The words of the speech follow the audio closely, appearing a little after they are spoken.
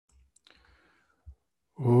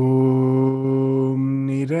ॐ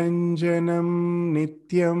निरञ्जनं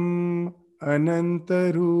नित्यम्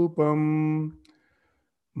अनन्तरूपं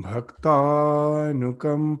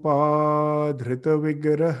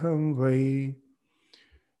भक्तानुकम्पाधृतविग्रहं वै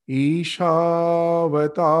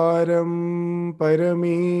ईशावतारं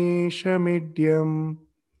परमेशमिड्यं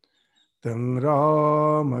तं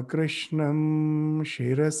रामकृष्णं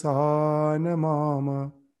शिरसा नमाम।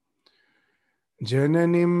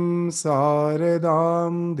 जननीं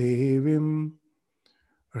शारदां देवीं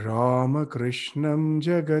रामकृष्णं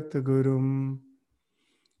जगद्गुरुं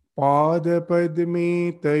पादपद्मे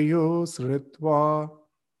तयो श्रुत्वा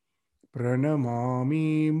प्रणमामि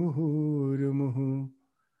मुहुर्मुहुः।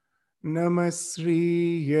 नमः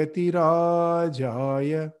श्रीयतिराजाय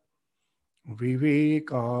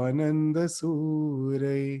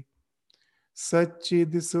विवेकानन्दसूरये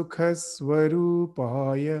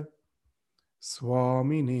सच्चिद्सुखस्वरूपाय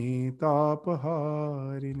स्वामिने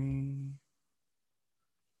तापहारिणे.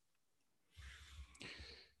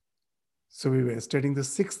 So we were studying the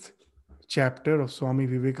sixth chapter of Swami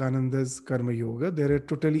Vivekananda's Karma Yoga. There are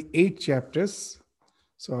totally 8 chapters.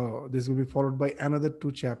 So this will be followed by another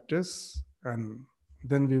 2 chapters. And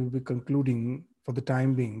then we will be concluding, for the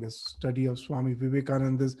time being, the study of Swami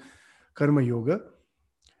Vivekananda's Karma Yoga.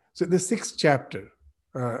 So the 6th chapter,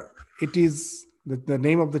 it is the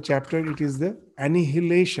name of the chapter, it is the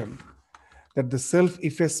annihilation, that the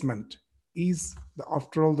self-effacement is,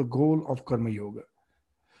 after all, the goal of Karma Yoga.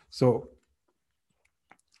 So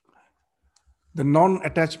the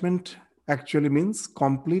non-attachment actually means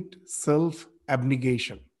complete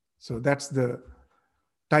self-abnegation. So that's the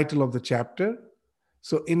title of the chapter.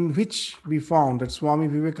 So in which we found that Swami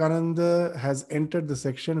Vivekananda has entered the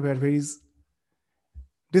section where he is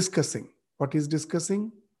discussing. What is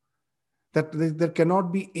discussing? That there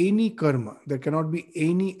cannot be any karma, there cannot be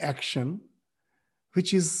any action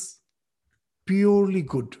which is purely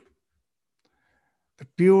good. The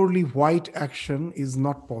purely white action is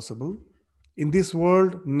not possible. In this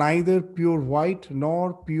world, neither pure white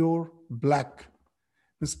nor pure black.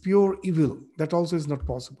 This pure evil, that also is not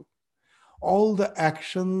possible. All the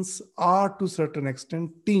actions are to a certain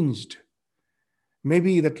extent tinged.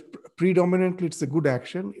 Maybe that predominantly it's a good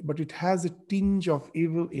action, but it has a tinge of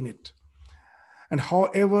evil in it. And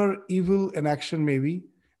however evil an action may be,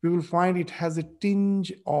 we will find it has a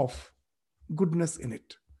tinge of goodness in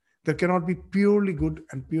it. There cannot be purely good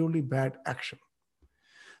and purely bad action.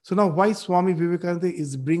 So now why Swami Vivekananda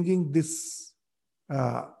is bringing this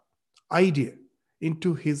idea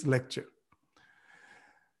into his lecture?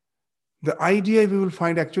 The idea we will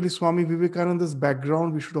find, actually Swami Vivekananda's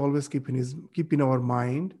background we should always keep in our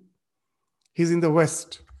mind. He's in the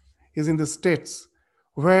West, he's in the States,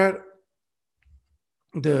 where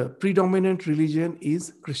the predominant religion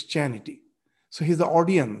is Christianity. So he's the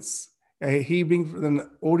audience. He being an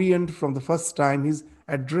Orient from the first time, he's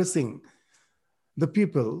addressing the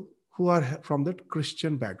people who are from that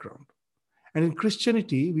Christian background. And in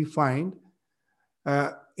Christianity, we find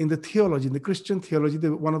in the theology, in the Christian theology,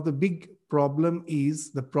 one of the big problem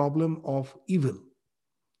is the problem of evil.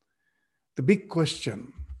 The big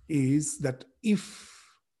question is that if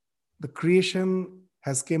the creation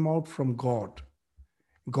has come out from God,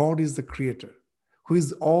 God is the creator, who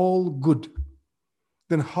is all good,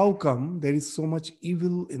 then how come there is so much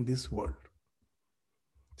evil in this world?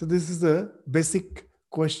 So this is the basic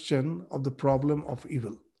question of the problem of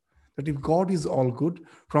evil. That if God is all good,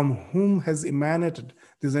 from whom has emanated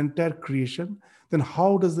this entire creation, then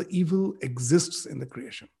how does the evil exist in the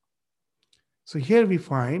creation? So here we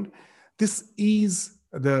find this is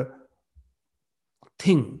the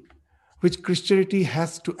thing which Christianity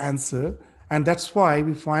has to answer, and that's why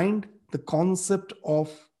we find the concept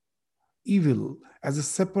of evil as a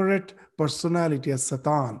separate personality, as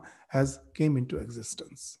Satan, has came into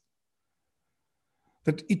existence.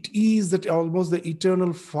 That it is that almost the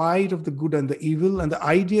eternal fight of the good and the evil, and the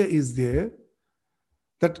idea is there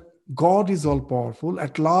that God is all powerful.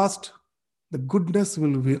 At last, the goodness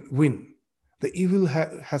will win. The evil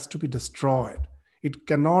has to be destroyed. It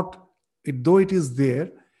cannot, though it is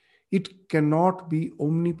there, it cannot be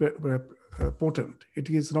omnipotent. It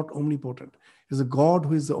is not omnipotent. It is a God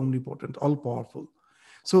who is the omnipotent, all powerful.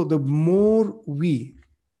 So the more we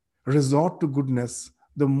resort to goodness,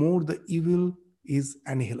 the more the evil is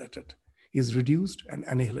annihilated, is reduced and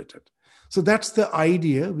annihilated. So that's the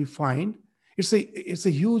idea we find. It's a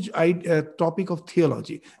huge topic of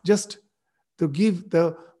theology. Just to give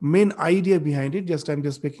the main idea behind it, I'm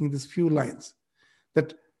just making these few lines,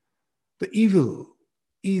 that the evil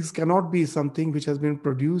cannot be something which has been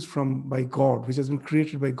produced by God, which has been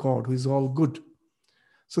created by God, who is all good.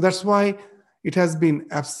 So that's why it has been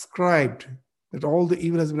ascribed, that all the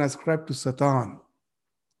evil has been ascribed to Satan.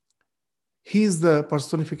 He is the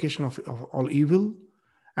personification of all evil.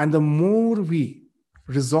 And the more we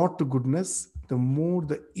resort to goodness, the more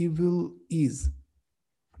the evil is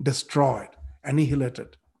destroyed,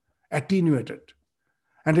 annihilated, attenuated.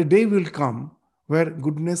 And a day will come where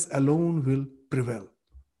goodness alone will prevail.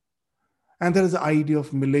 And there is the idea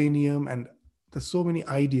of millennium, and there's so many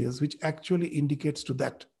ideas which actually indicates to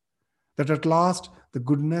that at last the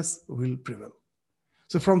goodness will prevail.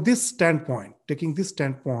 So from this standpoint, taking this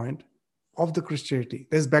standpoint of the Christianity,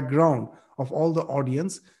 there's background of all the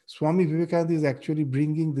audience, Swami Vivekananda is actually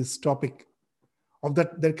bringing this topic of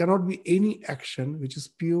that there cannot be any action which is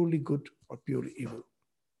purely good or purely evil.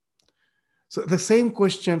 So the same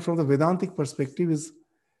question from the Vedantic perspective is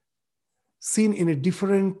seen in a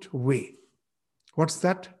different way. What's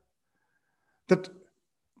that? That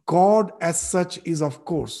God as such is, of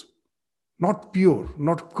course, not pure,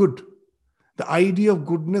 not good. The idea of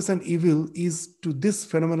goodness and evil is to this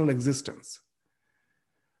phenomenal existence.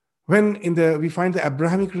 When we find the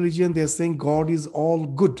Abrahamic religion, they are saying God is all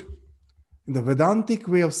good. In the Vedantic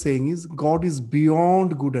way of saying is God is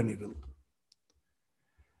beyond good and evil.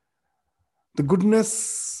 The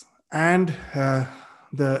goodness and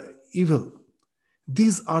the evil,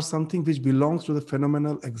 these are something which belongs to the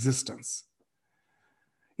phenomenal existence.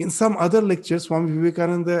 In some other lectures, Swami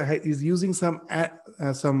Vivekananda is using some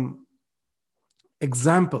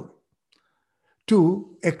example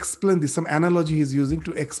to explain this, some analogy he's using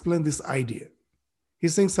to explain this idea.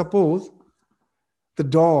 He's saying, suppose the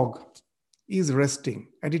dog is resting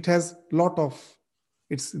and it has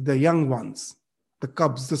it's the young ones, the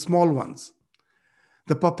cubs, the small ones,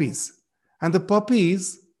 the puppies. And the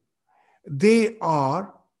puppies, they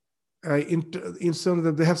are,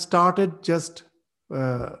 they have started just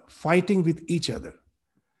fighting with each other.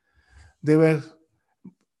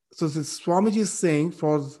 So the Swamiji is saying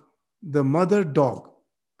for the mother dog,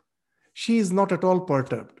 she is not at all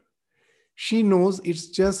perturbed. She knows it's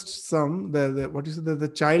just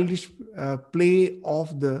the childish play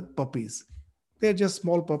of the puppies. They're just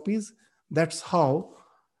small puppies. That's how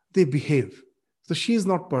they behave. So she is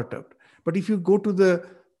not perturbed. But if you go to the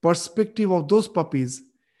perspective of those puppies,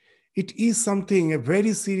 it is something, a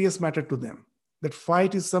very serious matter to them. That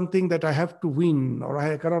fight is something that I have to win or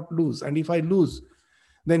I cannot lose. And if I lose,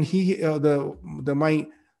 then my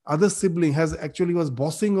other sibling was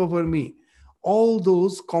bossing over me. All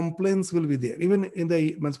those complaints will be there. Even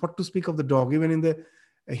what to speak of the dog, even in the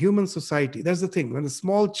human society. That's the thing. When the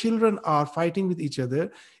small children are fighting with each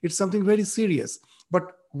other, it's something very serious.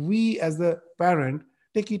 But we as the parent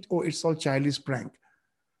take it, it's all childish prank.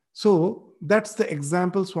 So that's the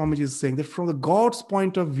example Swamiji is saying, that from the God's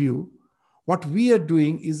point of view, what we are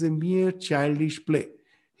doing is a mere childish play.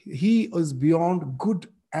 He is beyond good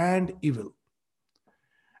and evil.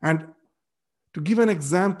 And to give an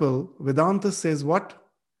example, Vedanta says what?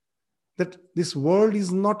 That this world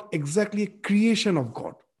is not exactly a creation of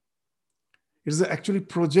God. It is actually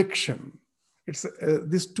projection.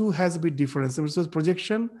 This too has a bit difference. It is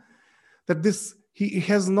projection that he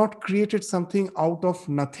has not created something out of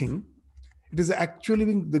nothing. It is actually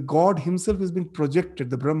the God himself is being projected.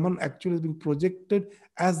 The Brahman actually is being projected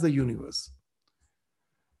as the universe.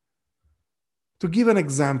 To give an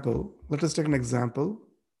example, let us take an example.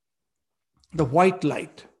 The white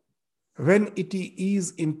light, when it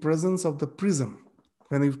is in presence of the prism,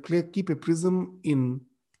 when you keep a prism in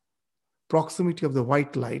proximity of the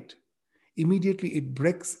white light, immediately it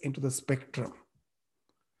breaks into the spectrum.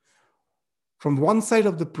 From one side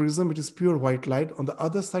of the prism, it is pure white light. On the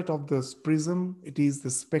other side of the prism, it is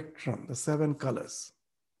the spectrum, the 7 colors.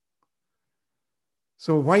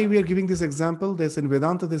 So why we are giving this example? There's in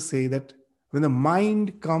Vedanta, they say that when the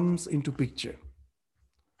mind comes into picture,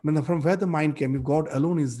 from where the mind came, if God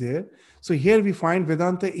alone is there. So here we find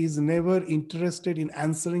Vedanta is never interested in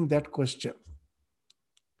answering that question.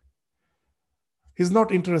 He's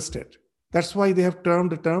not interested. That's why they have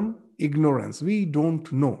termed the term ignorance. We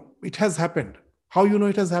don't know. It has happened. How you know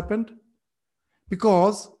it has happened?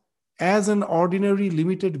 Because as an ordinary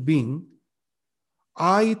limited being,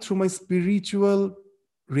 I, through my spiritual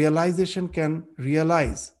realization, can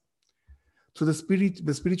realize. So the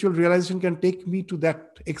spiritual realization can take me to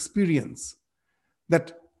that experience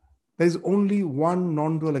that there is only one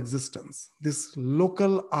non-dual existence. This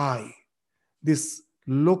local I, this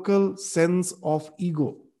local sense of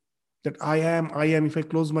ego, that I am, if I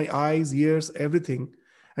close my eyes, ears, everything,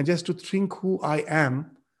 and just to think who I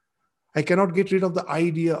am, I cannot get rid of the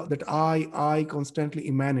idea that I constantly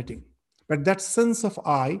emanating. But that sense of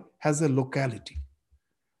I has a locality.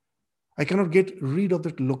 I cannot get rid of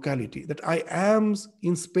that locality, that I am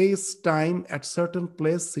in space, time, at certain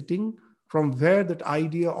place sitting, from where that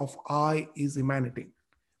idea of I is emanating.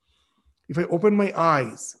 If I open my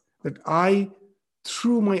eyes, that I,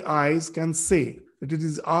 through my eyes, can say that it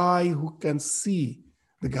is I who can see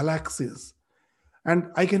the galaxies.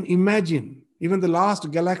 And I can imagine, even the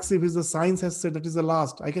last galaxy, which the science has said that is the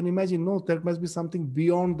last, I can imagine, no, there must be something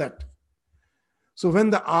beyond that. So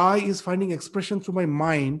when the I is finding expression through my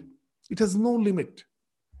mind, it has no limit.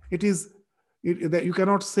 It is that you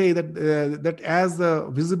cannot say that that as the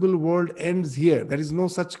visible world ends here, there is no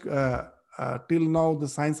such till now the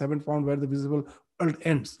science haven't found where the visible world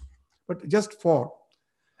ends. But just for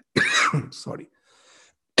sorry,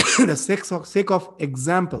 the sake of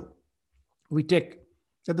example, we take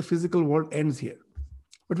that the physical world ends here.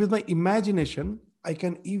 But with my imagination, I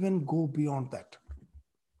can even go beyond that.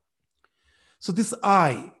 So this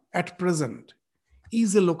I at present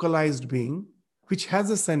is a localized being which has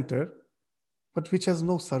a center, but which has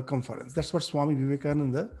no circumference. That's what Swami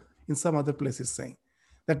Vivekananda in some other places is saying.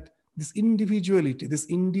 That this individuality, these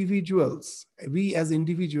individuals, we as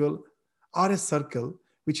individual are a circle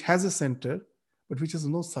which has a center, but which has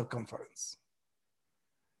no circumference.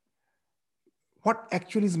 What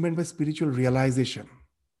actually is meant by spiritual realization?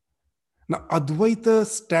 Now, Advaita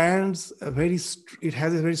stands it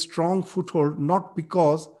has a very strong foothold, not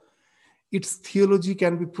because its theology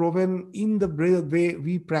can be proven in the way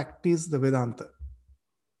we practice the Vedanta.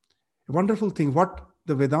 A wonderful thing, what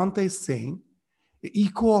the Vedanta is saying, the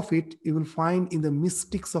echo of it you will find in the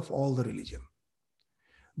mystics of all the religion.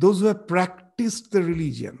 Those who have practiced the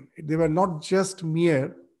religion, they were not just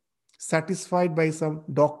mere satisfied by some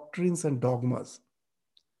doctrines and dogmas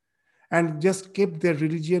and just kept their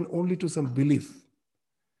religion only to some belief.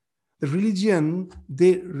 The religion,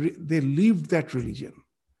 they lived that religion,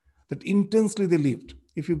 that intensely they lived.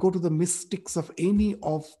 If you go to the mystics of any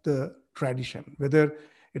of the tradition, whether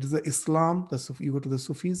it is the Islam, you go to the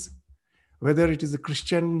Sufis, whether it is the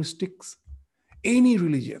Christian mystics, any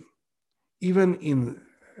religion, even in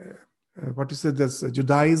this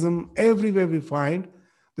Judaism, everywhere we find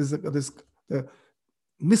this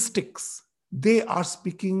mystics, they are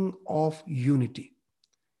speaking of unity.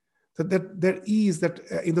 So that there is that,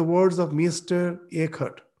 in the words of Meister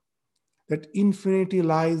Eckhart, that infinity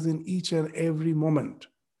lies in each and every moment.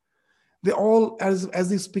 They all, as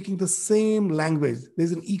they're speaking the same language,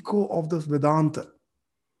 there's an echo of the Vedanta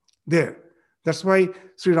there. That's why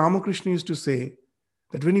Sri Ramakrishna used to say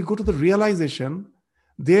that when you go to the realization,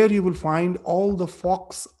 there you will find all the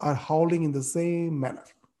fox are howling in the same manner.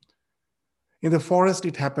 In the forest,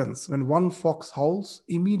 it happens. When one fox howls,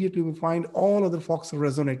 immediately you will find all other foxes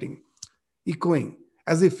resonating, echoing,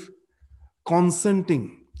 as if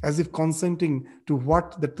consenting to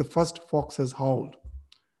what that the first fox has howled.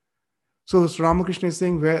 So Ramakrishna is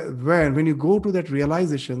saying, when you go to that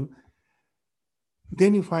realization,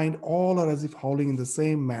 then you find all are as if howling in the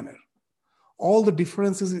same manner. All the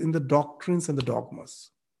differences in the doctrines and the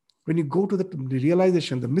dogmas. When you go to the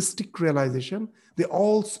realization, the mystic realization, they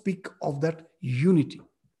all speak of that unity.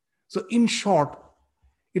 So in short,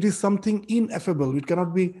 it is something ineffable. It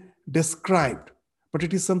cannot be described, but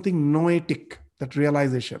it is something noetic, that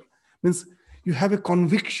realization. Means you have a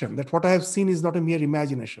conviction that what I have seen is not a mere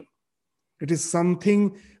imagination. It is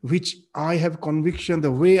something which I have conviction,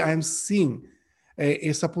 the way I am seeing,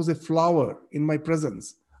 suppose a flower in my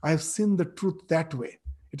presence. I have seen the truth that way.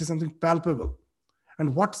 It is something palpable.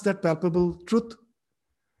 And what's that palpable truth?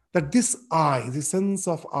 That this I, the sense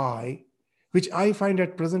of I, which I find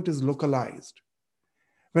at present is localized.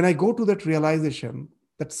 When I go to that realization,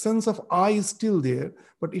 that sense of I is still there,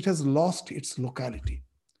 but it has lost its locality.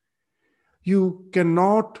 You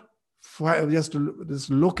cannot just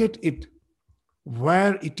locate it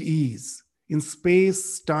where it is in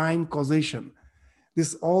space, time, causation.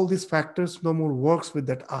 All these factors no more works with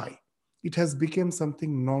that I. It has become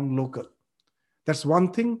something non-local. That's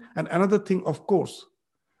one thing. And another thing, of course,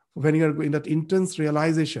 when you are in that intense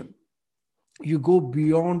realization, you go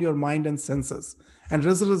beyond your mind and senses. And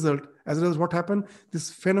as a result, what happened? This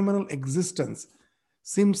phenomenal existence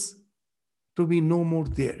seems to be no more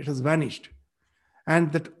there. It has vanished.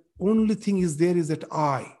 And that only thing is there is that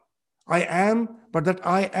I am, but that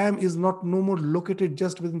I am is not no more located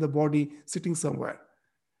just within the body, sitting somewhere.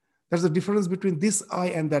 There's a difference between this I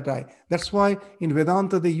and that I. That's why in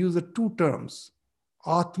Vedanta they use the two terms,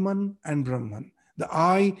 Atman and Brahman. The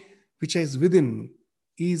I which is within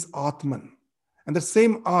is Atman. And the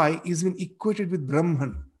same I is been equated with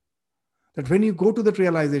Brahman. That when you go to that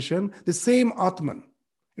realization, the same Atman.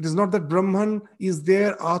 It is not that Brahman is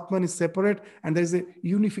there, Atman is separate, and there is a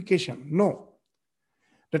unification. No.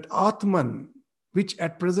 that Atman, which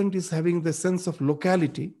at present is having the sense of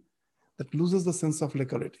locality, that loses the sense of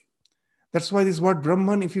locality. That's why this word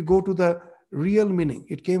Brahman, if you go to the real meaning,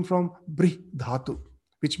 it came from Brih Dhatu,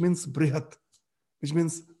 which means Brihat, which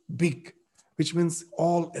means big, which means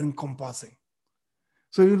all encompassing.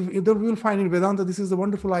 So you will find in Vedanta, this is a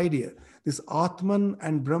wonderful idea. This Atman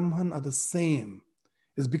and Brahman are the same.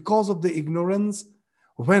 It's because of the ignorance,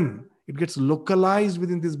 when it gets localized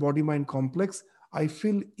within this body-mind complex, I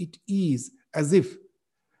feel it is as if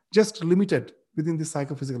just limited within the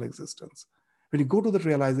psychophysical existence. When you go to that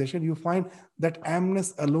realization, you find that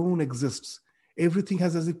amness alone exists. Everything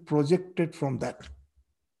has as if projected from that.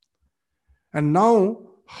 And now,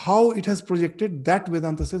 how it has projected, that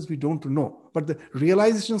Vedanta says we don't know. But the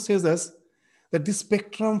realization says us that this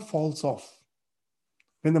spectrum falls off.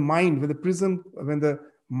 When the mind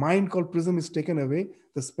called prism is taken away,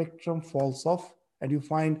 the spectrum falls off, and you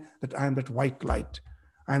find that I am that white light.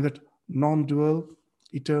 I am that non-dual,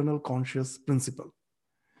 eternal conscious principle.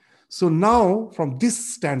 So now, from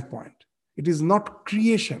this standpoint, it is not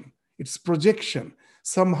creation, it's projection.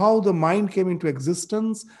 Somehow the mind came into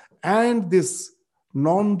existence, and this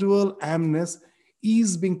non-dual amness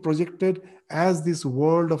is being projected as this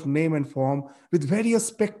world of name and form with various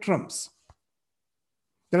spectrums.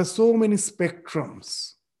 There are so many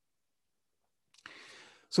spectrums.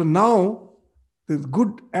 So now, the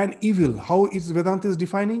good and evil, how is Vedanta is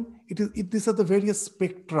defining? These are the various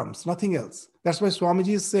spectrums, nothing else. That's why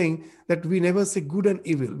Swamiji is saying that we never say good and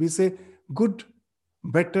evil. We say good,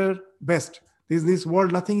 better, best. In this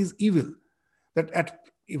world, nothing is evil. That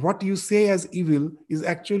what you say as evil is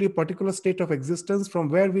actually a particular state of existence from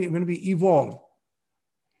where when we evolve.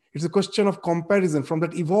 It's a question of comparison. From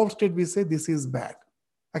that evolved state, we say this is bad.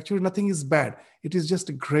 Actually, nothing is bad. It is just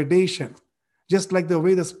a gradation. Just like the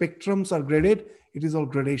way the spectrums are graded, it is all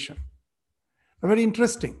gradation. Very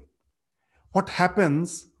interesting. What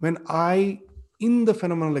happens when I, in the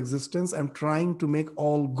phenomenal existence, am trying to make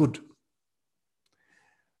all good?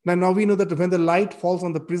 Now we know that when the light falls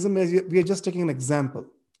on the prism, we are just taking an example.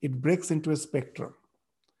 It breaks into a spectrum.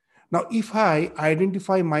 Now, if I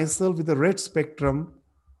identify myself with the red spectrum,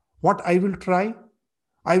 what I will try?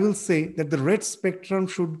 I will say that the red spectrum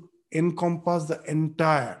should encompass the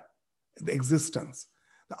entire existence.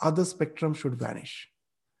 The other spectrum should vanish.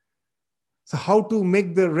 So how to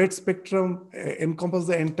make the red spectrum encompass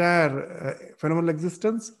the entire phenomenal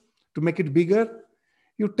existence? To make it bigger,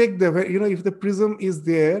 you take if the prism is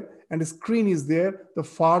there and the screen is there, the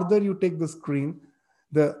farther you take the screen,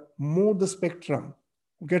 the more the spectrum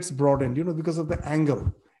gets broadened, because of the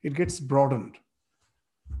angle, it gets broadened.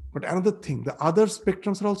 But another thing, the other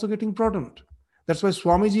spectrums are also getting broadened. That's why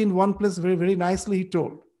Swamiji in one place very, very nicely he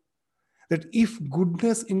told that if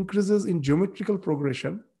goodness increases in geometrical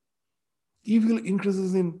progression, evil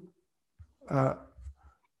increases in,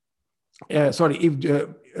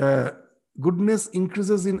 goodness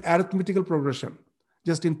increases in arithmetical progression,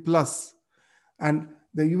 just in plus, and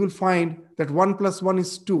then you will find that 1 + 1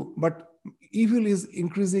 is 2, but evil is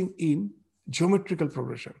increasing in geometrical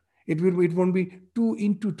progression. It won't be 2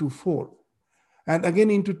 into 2, 4. And again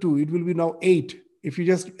into 2, it will be now 8. If you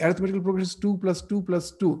just arithmetical progression is 2 + 2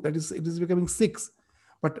 + 2, that is, it is becoming 6.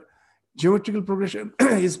 But geometrical progression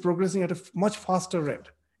is progressing at a much faster rate.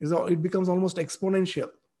 It becomes almost exponential.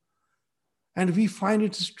 And we find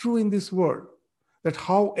it is true in this world that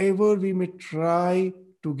however we may try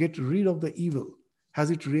to get rid of the evil, has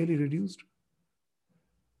it really reduced?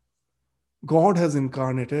 God has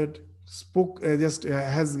incarnated,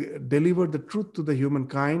 has delivered the truth to the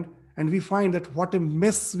humankind, and we find that what a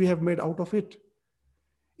mess we have made out of it.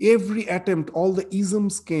 Every attempt, all the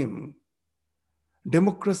isms came,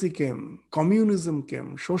 democracy came, communism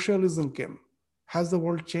came, socialism came. Has the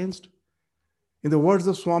world changed? In the words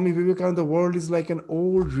of Swami Vivekananda, the world is like an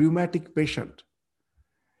old rheumatic patient.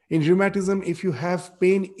 In rheumatism, if you have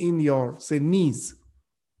pain in your, say, knees,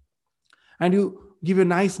 and you give a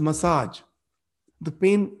nice massage, the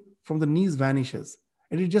pain from the knees vanishes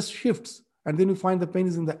and it just shifts. And then you find the pain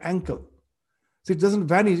is in the ankle. So it doesn't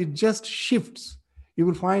vanish, it just shifts. You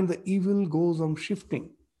will find the evil goes on shifting.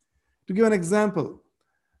 To give an example,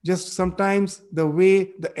 just sometimes the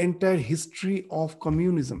way the entire history of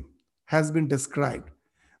communism has been described,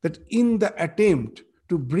 that in the attempt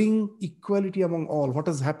to bring equality among all, what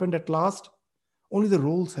has happened at last? Only the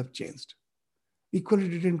roles have changed.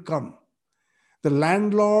 Equality didn't come. The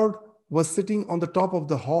landlord was sitting on the top of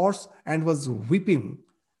the horse and was whipping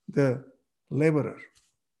the laborer.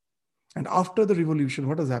 And after the revolution,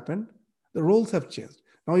 what has happened? The roles have changed.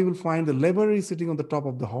 Now you will find the laborer is sitting on the top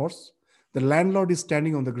of the horse, the landlord is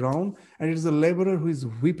standing on the ground, and it is the laborer who is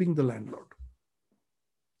whipping the landlord.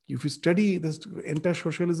 If you study this entire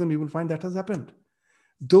socialism, you will find that has happened.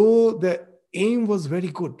 Though the aim was very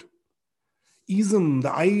good, ism,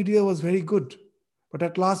 the idea was very good, but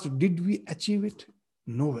at last, did we achieve it?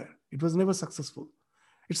 Nowhere. It was never successful.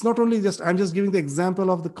 It's not only just, I'm just giving the example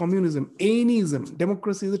of the communism, anyism,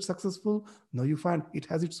 democracy, is it successful? No, you find it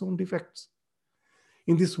has its own defects.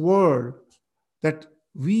 In this world, that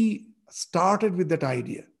we started with that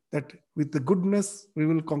idea, that with the goodness, we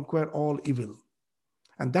will conquer all evil.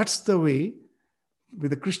 And that's the way,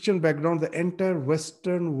 with the Christian background, the entire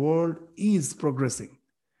Western world is progressing.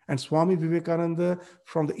 And Swami Vivekananda,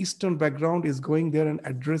 from the Eastern background, is going there and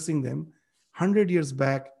addressing them. 100 years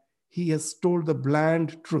back, he has told the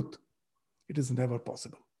bland truth. It is never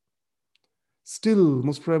possible. Still,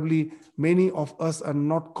 most probably, many of us are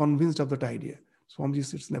not convinced of that idea. Swamiji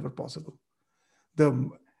says it's never possible.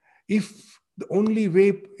 If the only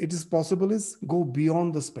way it is possible is go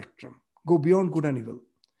beyond the spectrum, go beyond good and evil.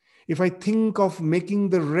 If I think of making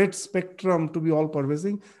the red spectrum to be all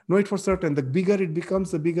pervasive, know it for certain, the bigger it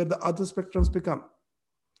becomes, the bigger the other spectrums become.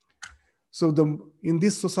 So in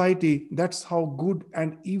this society, that's how good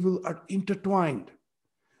and evil are intertwined.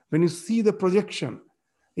 When you see the projection,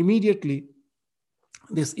 immediately,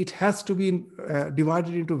 it has to be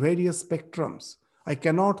divided into various spectrums. I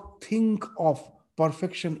cannot think of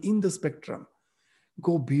perfection in the spectrum.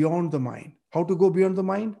 Go beyond the mind. How to go beyond the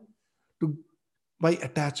mind? By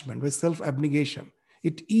attachment, by self-abnegation.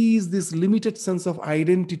 It is this limited sense of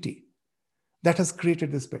identity that has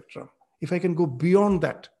created the spectrum. If I can go beyond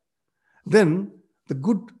that, then the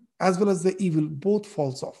good as well as the evil both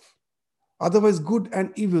falls off. Otherwise, good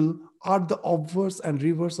and evil are the obverse and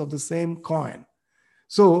reverse of the same coin.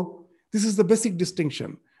 So this is the basic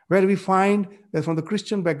distinction, where we find that from the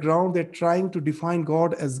Christian background, they're trying to define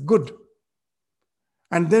God as good.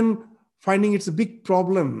 And then finding it's a big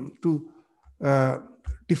problem to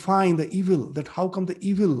define the evil, that how come the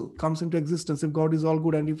evil comes into existence if God is all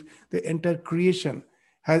good and if the entire creation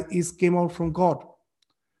came out from God.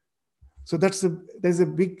 So there's a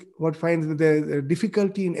big, what finds the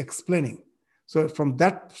difficulty in explaining. So from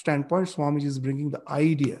that standpoint, Swamiji is bringing the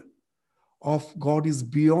idea of God is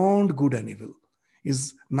beyond good and evil,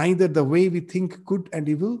 is neither the way we think good and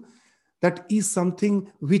evil, that is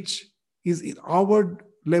something which is in our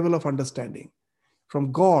level of understanding.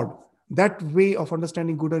 From God, that way of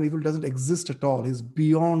understanding good and evil doesn't exist at all, is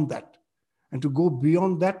beyond that. And to go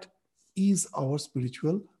beyond that is our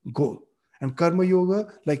spiritual goal. And Karma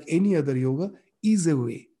Yoga, like any other yoga, is a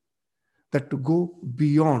way that to go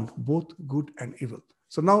beyond both good and evil.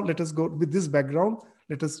 So now let us go with this background.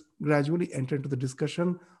 Let us gradually enter into the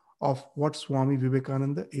discussion of what Swami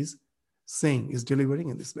Vivekananda is saying, is delivering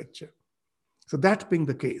in this lecture. So that being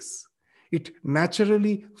the case, it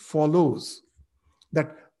naturally follows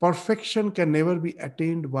that perfection can never be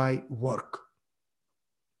attained by work.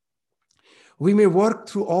 We may work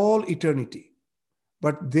through all eternity,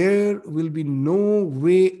 but there will be no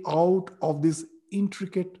way out of this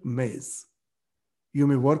intricate maze. You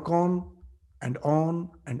may work on and on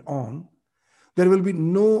and on. There will be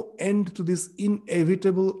no end to this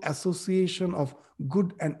inevitable association of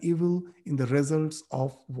good and evil in the results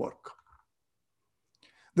of work.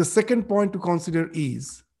 The second point to consider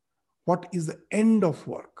is, what is the end of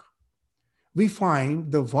work? We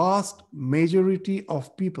find the vast majority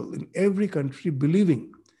of people in every country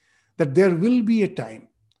believing that there will be a time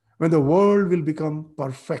when the world will become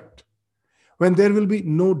perfect, when there will be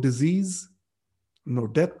no disease, no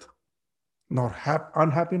death, nor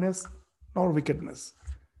unhappiness, nor wickedness.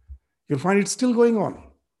 You'll find it still going on,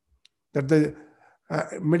 that the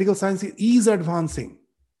medical science is advancing.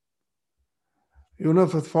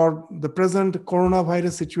 For the present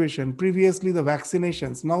coronavirus situation, previously the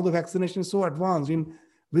vaccinations, now the vaccination is so advanced.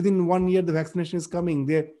 Within 1 year, the vaccination is coming.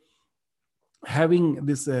 They're having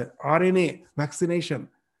this RNA vaccination.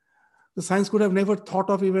 The science could have never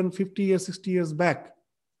thought of even 50 years, 60 years back.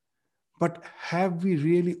 But have we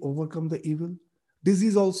really overcome the evil?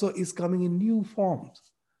 Disease also is coming in new forms.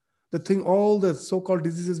 All the so-called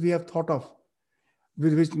diseases we have thought of,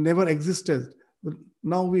 which never existed, but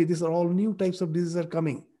now these are all new types of diseases are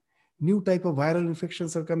coming. New type of viral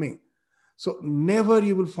infections are coming. So never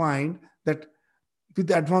you will find that with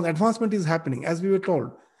the advancement is happening, as we were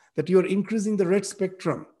told, that you are increasing the red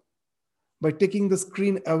spectrum by taking the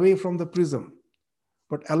screen away from the prism.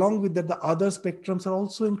 But along with that, the other spectrums are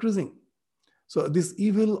also increasing. So this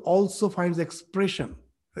evil also finds expression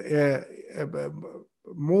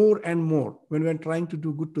more and more when we are trying to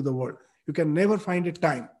do good to the world. You can never find a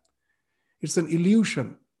time. It's an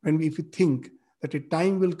illusion if you think that a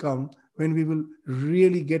time will come when we will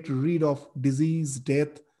really get rid of disease,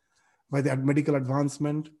 death, by the medical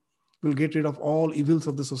advancement. We'll get rid of all evils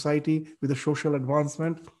of the society with the social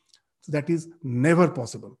advancement. So that is never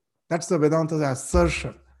possible. That's the Vedanta's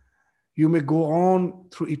assertion. You may go on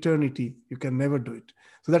through eternity. You can never do it.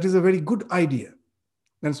 So that is a very good idea.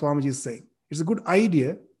 Then Swamiji is saying, it's a good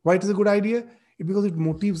idea. Why it is a good idea? Because it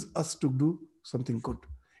motives us to do something good.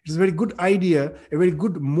 It's a very good idea, a very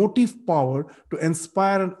good motive power to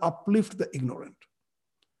inspire and uplift the ignorant.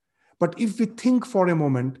 But if we think for a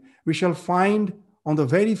moment, we shall find on the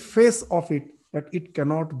very face of it that it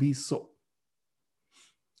cannot be so.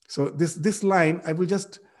 So this line, I will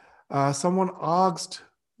just, someone asked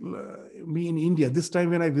me in India, this time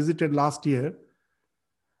when I visited last year,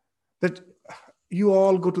 that you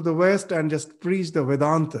all go to the West and just preach the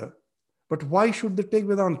Vedanta. But why should they take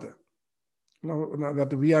Vedanta? Now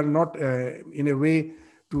that we are not in a way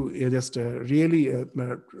to just really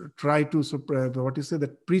try to, what you say,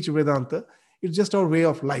 that preach Vedanta. It's just our way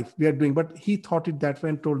of life we are doing. But he thought it that way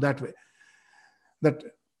and told that way. That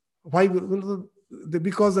why,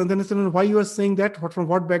 because, and then he said, why you are saying that? What, from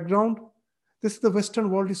what background? The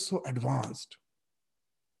Western world is so advanced.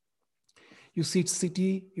 You see its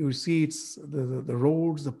city, you see its the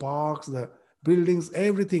roads, the parks, the buildings,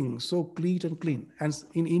 everything so neat and clean. And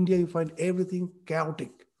in India, you find everything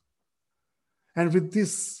chaotic. And with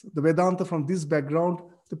this, the Vedanta from this background,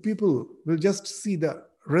 the people will just see the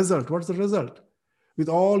result. What's the result? With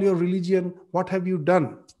all your religion, what have you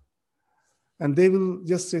done? And they will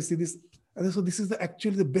just say, see this. And so this is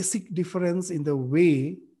actually the basic difference in the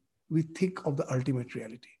way we think of the ultimate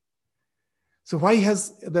reality. So why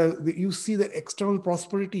has you see the external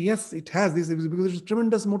prosperity? Yes, it has this because it's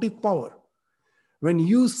tremendous motive power. When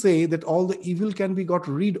you say that all the evil can be got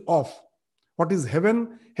rid of, what is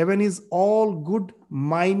heaven? Heaven is all good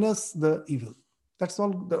minus the evil. That's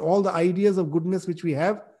all the ideas of goodness which we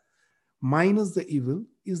have, minus the evil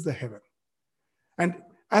is the heaven. And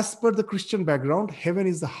as per the Christian background, heaven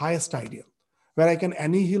is the highest ideal, where I can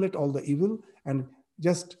annihilate all the evil and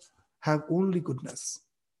just have only goodness.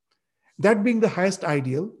 That being the highest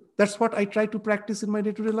ideal, that's what I try to practice in my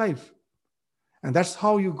day-to-day life. And that's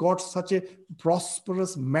how you got such a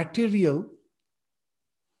prosperous material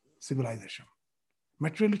civilization.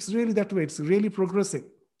 Material, it's really that way. It's really progressing.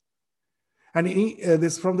 And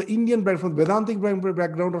this from the Indian background, from the Vedantic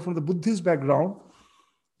background, or from the Buddhist background,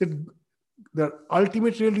 that the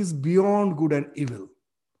ultimate reality is beyond good and evil.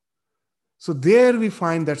 So there we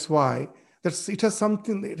find that's why it has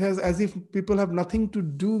something, it has as if people have nothing to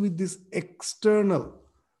do with this external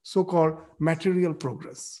so-called material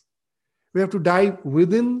progress. We have to dive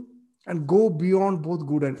within and go beyond both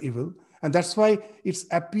good and evil. And that's why it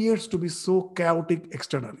appears to be so chaotic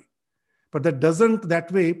externally. But that doesn't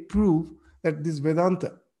that way prove that this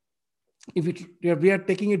Vedanta, if we are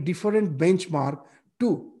taking a different benchmark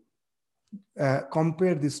to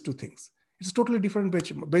compare these two things. It's a totally different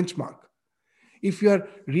benchmark. If you are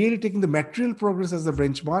really taking the material progress as a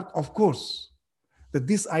benchmark, of course, that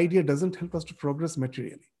this idea doesn't help us to progress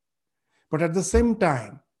materially. But at the same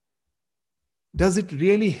time, does it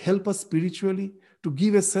really help us spiritually to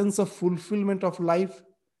give a sense of fulfillment of life?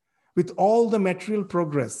 With all the material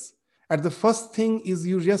progress, at the first thing is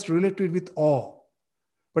you just relate to it with awe.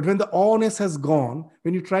 But when the awness has gone,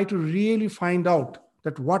 when you try to really find out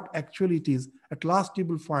that what actually it is, at last you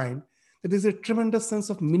will find that there's a tremendous sense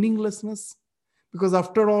of meaninglessness. Because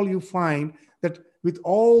after all, you find that with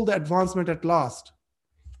all the advancement at last,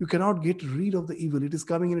 you cannot get rid of the evil. It is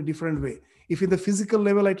coming in a different way. If in the physical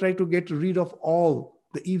level, I try to get rid of all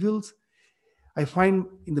the evils, I find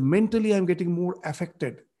in the mentally, I'm getting more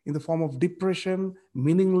affected in the form of depression,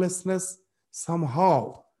 meaninglessness.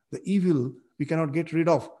 Somehow, the evil we cannot get rid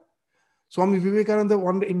of. Swami Vivekananda,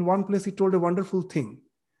 in one place, he told a wonderful thing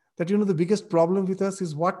that, the biggest problem with us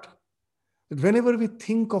is what? That whenever we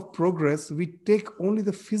think of progress, we take only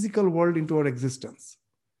the physical world into our existence.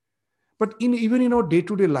 But even in our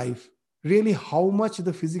day-to-day life, really how much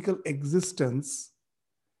the physical existence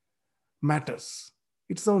matters.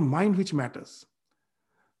 It's our mind which matters.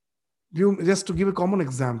 Just to give a common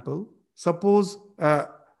example, suppose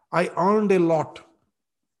I earned a lot.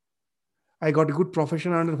 I got a good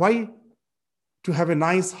profession. And why? To have a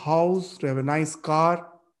nice house, to have a nice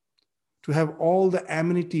car, to have all the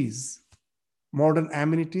amenities, modern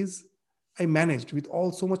amenities. I managed with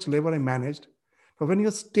so much labor I managed. But when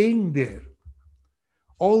you're staying there,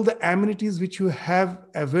 all the amenities which you have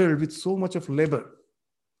availed with so much of labor,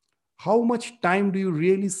 how much time do you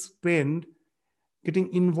really spend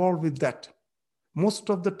getting involved with that? Most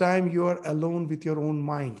of the time you are alone with your own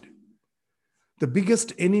mind. The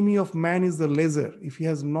biggest enemy of man is the leisure, if he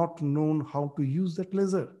has not known how to use that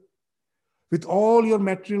leisure. With all your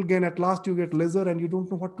material gain, at last you get leisure and you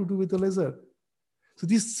don't know what to do with the leisure. So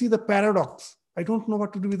see the paradox. I don't know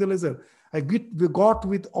what to do with the leisure. We got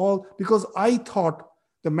with all, because I thought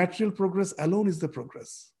the material progress alone is the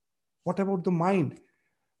progress. What about the mind,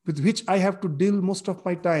 with which I have to deal most of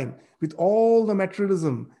my time? With all the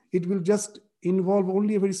materialism, it will just involve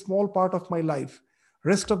only a very small part of my life.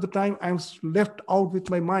 Rest of the time, I'm left out with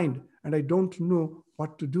my mind and I don't know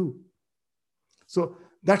what to do. So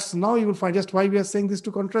that's, now you will find just why we are saying this,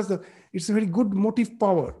 to contrast that it's a very good motive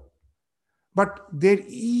power, but there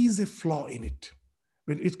is a flaw in it.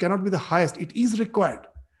 It cannot be the highest. It is required.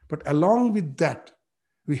 But along with that,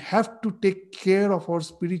 we have to take care of our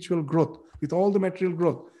spiritual growth with all the material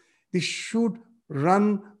growth. This should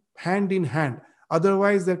run hand in hand.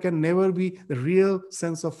 Otherwise, there can never be the real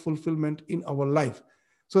sense of fulfillment in our life.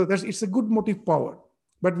 So it's a good motive power.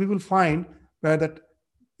 But we will find that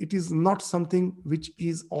it is not something which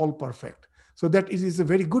is all perfect. So that it is a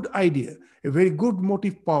very good idea, a very good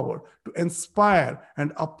motive power to inspire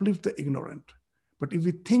and uplift the ignorant. But if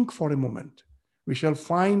we think for a moment, we shall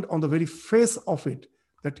find on the very face of it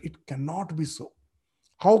that it cannot be so.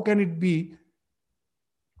 How can it be,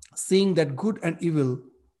 seeing that good and evil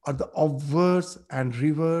are the obverse and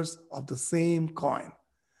reverse of the same coin?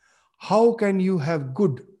 How can you have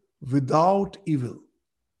good without evil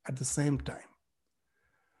at the same time?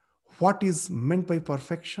 What is meant by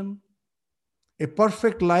perfection? A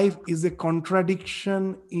perfect life is a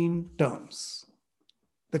contradiction in terms.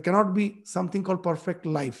 There cannot be something called perfect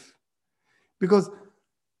life, because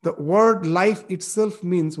the word life itself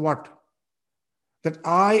means what? That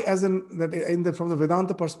from the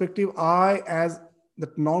Vedanta perspective, I as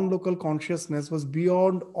that non-local consciousness was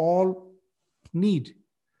beyond all need.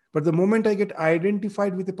 But the moment I get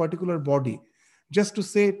identified with a particular body, just to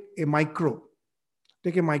say a microbe,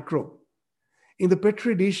 take a microbe. In the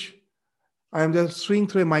Petri dish, I am just seeing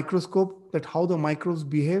through a microscope that how the microbes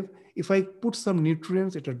behave. If I put some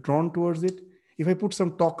nutrients, it is drawn towards it. If I put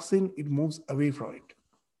some toxin, it moves away from it.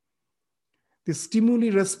 The stimuli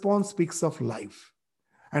response speaks of life.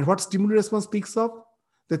 And what stimuli response speaks of?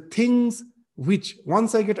 The things which,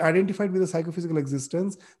 once I get identified with the psychophysical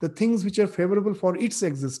existence, the things which are favorable for its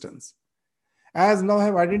existence. As now I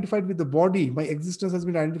have identified with the body, my existence has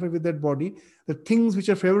been identified with that body, the things which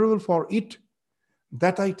are favorable for it,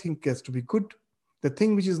 that I think has to be good. The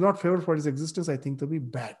thing which is not favorable for its existence, I think to be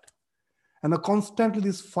bad. And constantly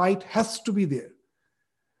this fight has to be there.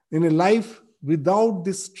 In a life without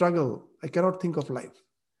this struggle, I cannot think of life.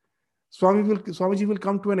 Swamiji will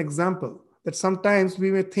come to an example that sometimes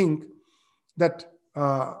we may think that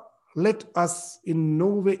let us in no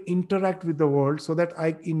way interact with the world so that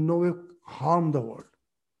I in no way harm the world.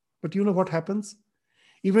 But you know what happens?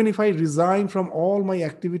 Even if I resign from all my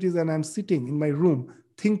activities and I'm sitting in my room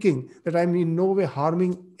thinking that I'm in no way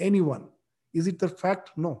harming anyone, is it the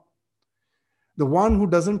fact? No. The one who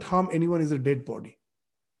doesn't harm anyone is a dead body.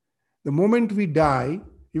 The moment we die,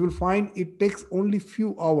 you will find it takes only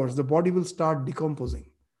few hours. The body will start decomposing.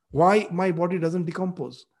 Why my body doesn't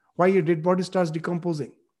decompose? Why a dead body starts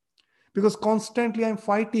decomposing? Because constantly I'm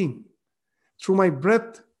fighting. Through my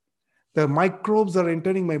breath, the microbes are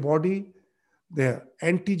entering my body. The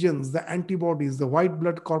antigens, the antibodies, the white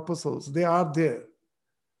blood corpuscles, they are there.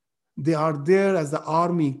 They are there as the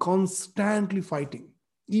army, constantly fighting.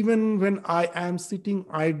 Even when I am sitting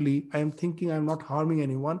idly, I am thinking I'm not harming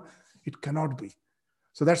anyone. It cannot be.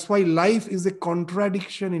 So that's why life is a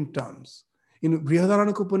contradiction in terms. In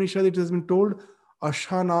Brihadaranyaka Upanishad, it has been told,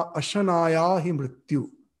 Ashanaya hi mrityu.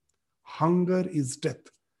 Hunger is death.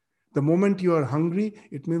 The moment you are hungry,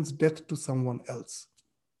 it means death to someone else.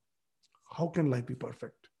 How can life be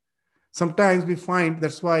perfect? Sometimes we find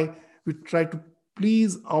that's why we try to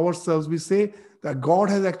please ourselves. We say that God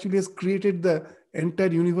has created the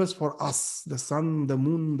entire universe for us, the sun, the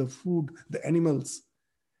moon, the food, the animals.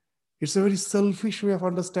 It's a very selfish way of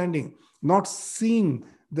understanding, not seeing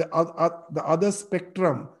the other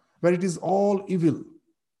spectrum where it is all evil.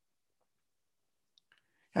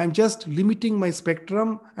 I'm just limiting my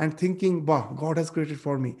spectrum and thinking, wow, God has created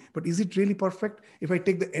for me. But is it really perfect? If I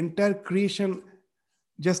take the entire creation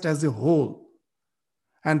just as a whole,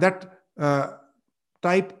 and that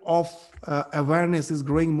type of awareness is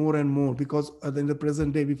growing more and more, because in the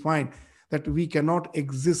present day we find that we cannot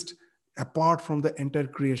exist apart from the entire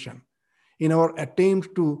creation. In our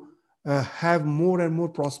attempt to have more and more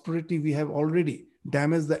prosperity, we have already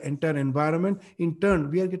damaged the entire environment. In turn,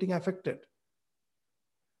 we are getting affected.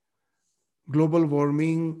 Global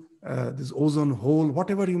warming, this ozone hole,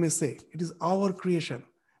 whatever you may say, it is our creation,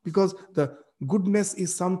 because the goodness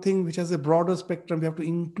is something which has a broader spectrum. We have to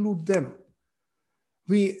include them.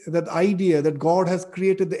 That idea that God has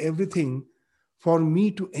created everything for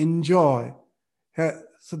me to enjoy,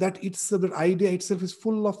 so that that idea itself is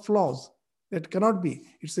full of flaws. That cannot be.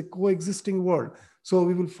 It's a coexisting world. So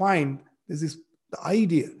we will find this is the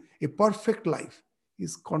idea, a perfect life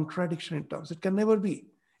is contradiction in terms. It can never be.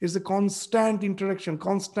 It's a constant interaction,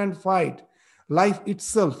 constant fight. Life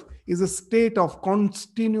itself is a state of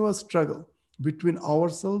continuous struggle between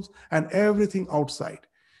ourselves and everything outside.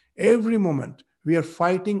 Every moment we are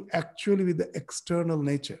fighting actually with the external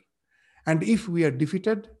nature. And if we are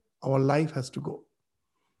defeated, our life has to go.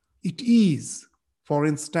 It is, for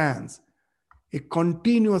instance, a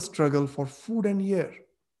continuous struggle for food and air.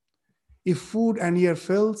 If food and air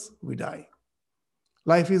fails, we die.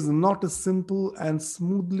 Life is not a simple and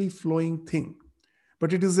smoothly flowing thing,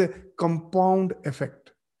 but it is a compound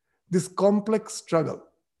effect. This complex struggle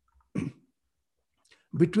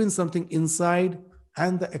between something inside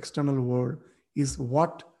and the external world is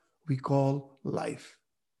what we call life.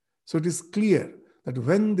 So it is clear that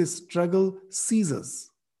when this struggle ceases,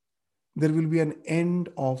 there will be an end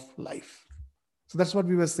of life. So that's what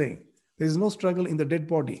we were saying. There is no struggle in the dead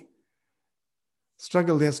body.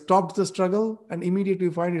 Struggle, they have stopped the struggle and immediately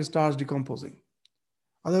you find it starts decomposing.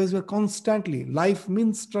 Otherwise, we're constantly, life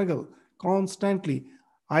means struggle, constantly.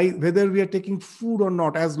 Whether we are taking food or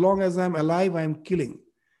not, as long as I'm alive, I'm killing.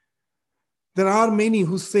 There are many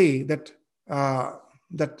who say that,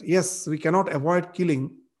 that yes, we cannot avoid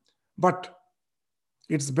killing, but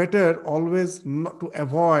it's better always not to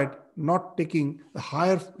avoid not taking the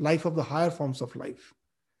higher life of the higher forms of life.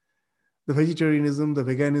 The vegetarianism, the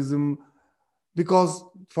veganism, because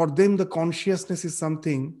for them the consciousness is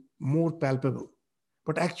something more palpable.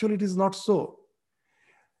 But actually it is not so.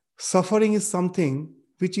 Suffering is something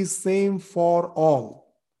which is same for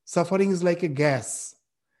all. Suffering is like a gas.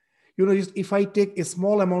 If I take a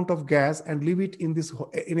small amount of gas and leave it in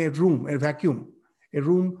a room, a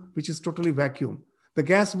room which is totally vacuum, the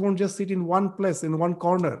gas won't just sit in one place, in one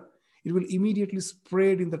corner. It will immediately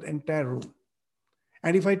spread in that entire room.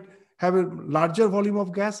 And if I have a larger volume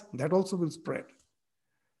of gas, that also will spread.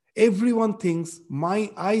 Everyone thinks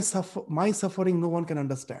my suffering no one can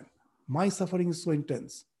understand. My suffering is so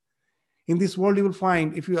intense. In this world, you will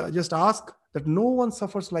find, if you just ask, that no one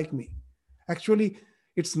suffers like me. Actually,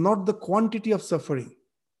 it's not the quantity of suffering.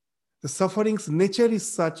 The suffering's nature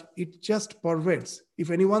is such, it just pervades. If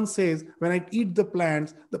anyone says, when I eat the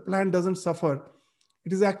plant doesn't suffer,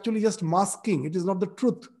 it is actually just masking. It is not the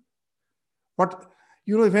truth. But,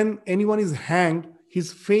 when anyone is hanged,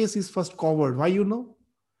 his face is first covered. Why,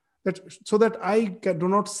 so that I do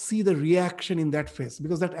not see the reaction in that face,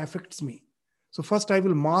 because that affects me. So first I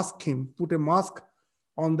will mask him, put a mask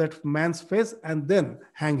on that man's face and then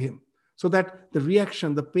hang him. So that the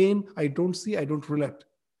reaction, the pain, I don't see, I don't relate.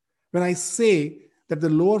 When I say that the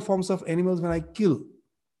lower forms of animals, when I kill,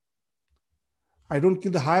 I don't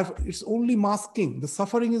kill the higher, it's only masking. The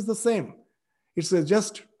suffering is the same. It's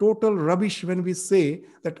just total rubbish when we say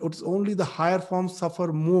that it's only the higher forms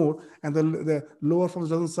suffer more and the lower forms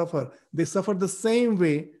doesn't suffer. They suffer the same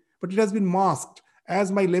way, but it has been masked. As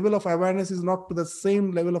my level of awareness is not to the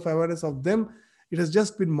same level of awareness of them, it has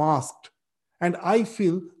just been masked. And I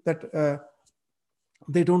feel that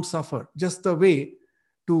they don't suffer. Just the way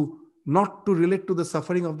to not to relate to the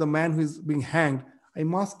suffering of the man who is being hanged, I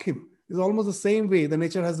mask him. It's almost the same way the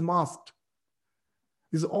nature has masked.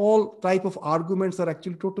 These all type of arguments are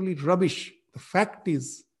actually totally rubbish. The fact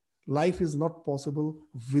is, life is not possible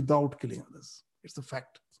without killing others. It's a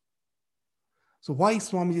fact. So why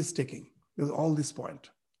Swamiji is taking all this point?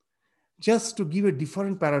 Just to give a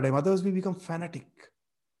different paradigm, otherwise we become fanatic.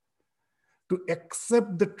 To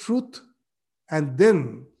accept the truth and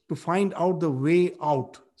then to find out the way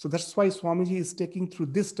out. So that's why Swamiji is taking through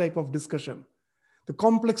this type of discussion. The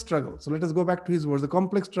complex struggle. So let us go back to his words. The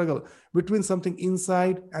complex struggle between something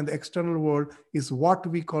inside and the external world is what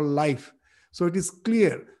we call life. So it is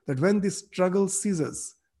clear that when this struggle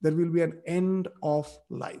ceases, there will be an end of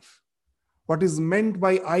life. What is meant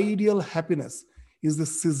by ideal happiness is the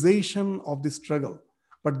cessation of the struggle,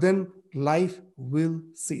 but then life will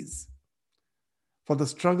cease. For the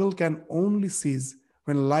struggle can only cease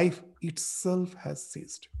when life itself has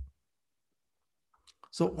ceased.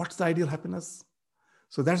 So what's the ideal happiness?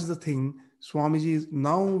 So that's the thing. Swamiji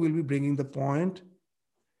now will be bringing the point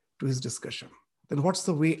to his discussion. Then what's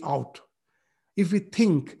the way out? If we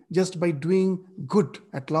think just by doing good,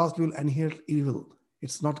 at last we will inherit evil,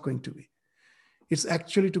 it's not going to be. It's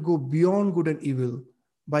actually to go beyond good and evil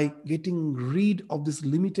by getting rid of this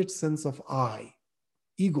limited sense of I,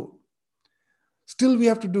 ego. Still we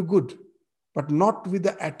have to do good, but not with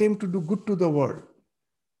the attempt to do good to the world.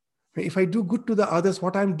 If I do good to the others,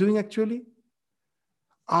 what I'm doing actually,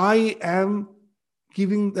 I am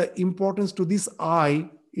giving the importance to this I,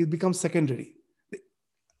 it becomes secondary.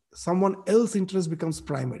 Someone else's interest becomes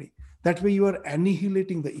primary. That way you are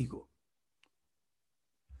annihilating the ego.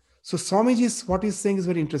 So Swamiji, what he's saying is a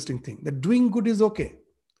very interesting thing, that doing good is okay,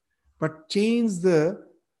 but change the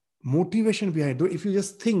motivation behind it. If you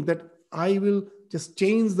just think that I will just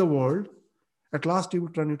change the world, at last you will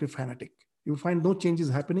turn into a fanatic. You will find no changes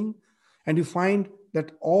happening, and you find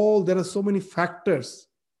that there are so many factors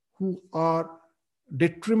who are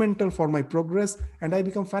detrimental for my progress, and I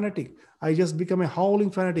become fanatic. I just become a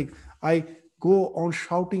howling fanatic. I go on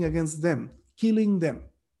shouting against them, killing them.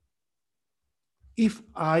 If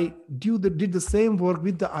I did the same work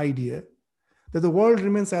with the idea that the world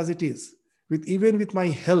remains as it is, even with my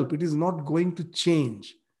help, it is not going to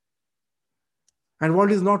change. And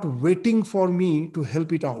world is not waiting for me to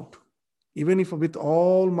help it out. Even if with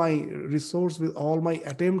all my resource, with all my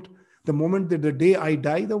attempt, the moment that the day I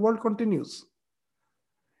die, the world continues.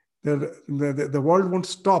 The world won't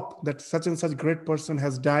stop that such and such great person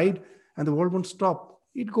has died, and the world won't stop.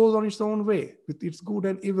 It goes on its own way with its good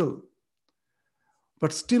and evil.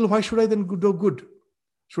 But still, why should I then do good?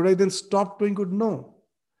 Should I then stop doing good? No.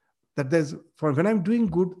 When I'm doing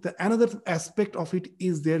good, another aspect of it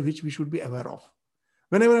is there which we should be aware of.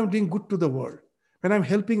 Whenever I'm doing good to the world, when I'm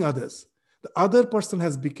helping others, the other person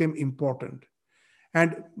has become important,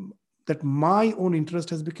 and that my own interest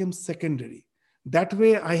has become secondary. That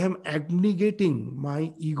way I am abnegating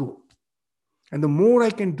my ego. And the more I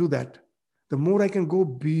can do that, the more I can go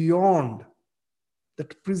beyond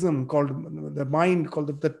that prism called the mind,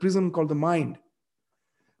 that prism called the mind.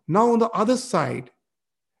 Now on the other side,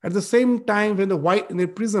 at the same time, when the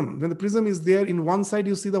prism is there, in one side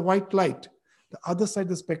you see the white light, the other side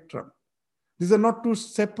the spectrum. These are not two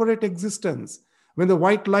separate existence. When the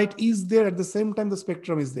white light is there, at the same time the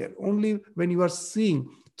spectrum is there. Only when you are seeing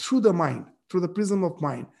through the mind, through the prism of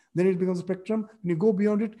mind, then it becomes a spectrum. When you go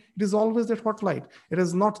beyond it, it is always that hot light. It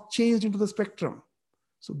has not changed into the spectrum.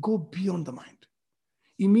 So go beyond the mind.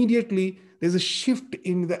 Immediately, there's a shift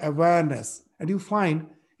in the awareness, and you find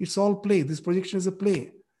it's all play. This projection is a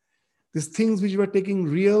play. These things which you are taking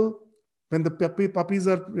real, when the puppies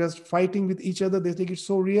are just fighting with each other, they take it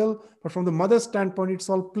so real. But from the mother's standpoint, it's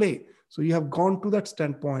all play. So you have gone to that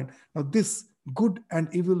standpoint. Now this good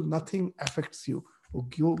and evil, nothing affects you.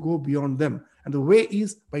 Go beyond them. And the way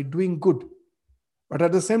is by doing good. But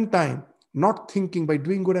at the same time, not thinking by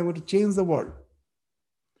doing good, I'm going to change the world.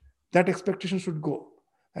 That expectation should go.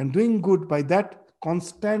 And doing good, by that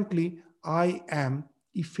constantly, I am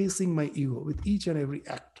effacing my ego with each and every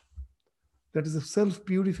act. That is a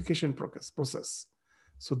self-purification process.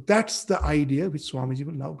 So that's the idea which Swamiji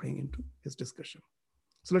will now bring into his discussion.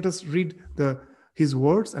 So let us read his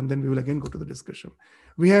words, and then we will again go to the discussion.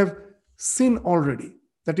 We have seen already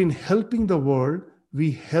that in helping the world,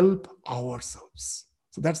 we help ourselves.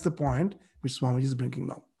 So that's the point which Swamiji is bringing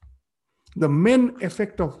now. The main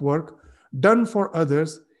effect of work done for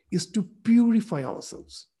others is to purify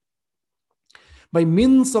ourselves. By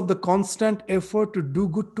means of the constant effort to do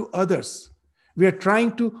good to others, we are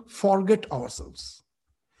trying to forget ourselves.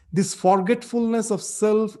 This forgetfulness of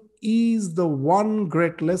self is the one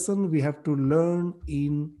great lesson we have to learn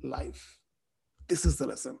in life. This is the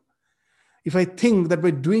lesson. If I think that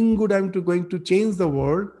by doing good I'm going to change the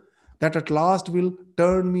world, that at last will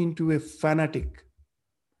turn me into a fanatic,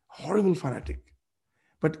 horrible fanatic.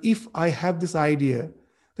 But if I have this idea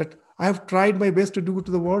that I have tried my best to do good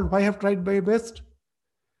to the world, why have I tried my best?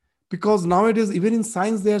 Because nowadays, even in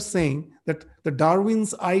science, they are saying that the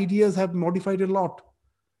Darwin's ideas have modified a lot.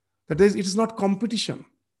 That is, it is not competition.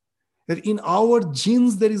 That in our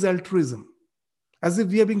genes, there is altruism. As if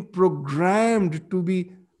we are being programmed to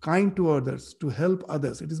be kind to others, to help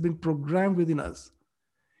others. It has been programmed within us.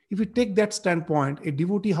 If we take that standpoint, a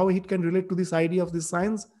devotee, how he can relate to this idea of this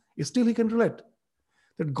science, still he can relate.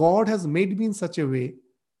 That God has made me in such a way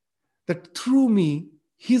that through me,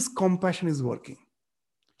 his compassion is working.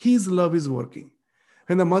 His love is working.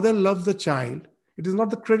 When the mother loves the child, it is not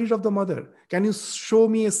the credit of the mother. Can you show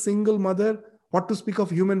me a single mother? What to speak of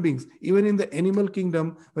human beings? Even in the animal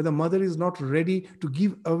kingdom, where the mother is not ready to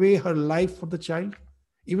give away her life for the child,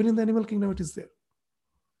 even in the animal kingdom, it is there.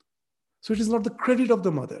 So it is not the credit of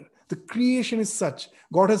the mother. The creation is such.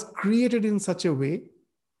 God has created in such a way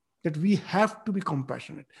that we have to be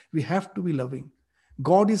compassionate. We have to be loving.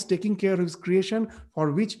 God is taking care of his creation,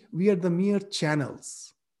 for which we are the mere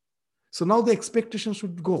channels. So now the expectation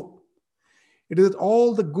should go. It is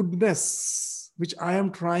all the goodness which I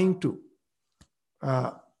am trying to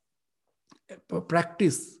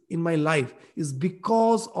practice in my life is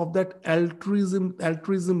because of that altruism,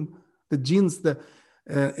 the genes,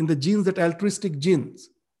 in the genes, that altruistic genes.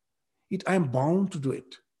 I am bound to do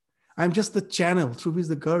it. I am just the channel through which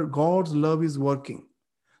the God's love is working.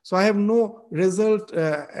 So I have no result,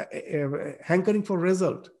 hankering for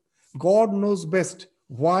result. God knows best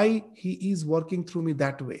why He is working through me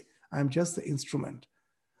that way. I am just the instrument.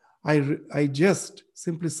 I just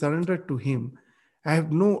simply surrender to Him. I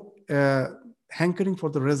have no hankering for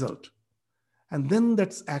the result. And then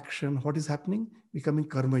that's action. What is happening? Becoming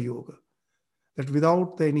karma yoga. That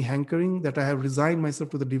without any hankering, that I have resigned myself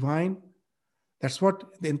to the divine. That's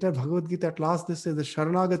what the entire Bhagavad Gita at last, this says, the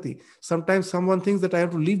Sharanagati. Sometimes someone thinks that I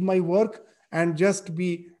have to leave my work and just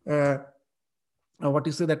be,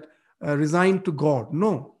 resigned to God.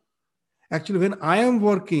 No. Actually, when I am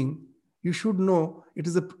working, you should know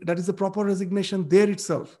that is a proper resignation there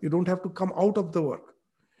itself. You don't have to come out of the work.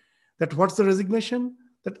 That what's the resignation?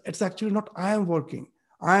 That it's actually not I am working.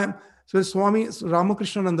 So Swami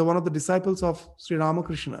Ramakrishnananda, one of the disciples of Sri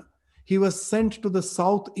Ramakrishna, he was sent to the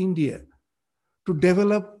South India to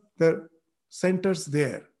develop the centers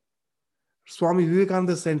there. Swami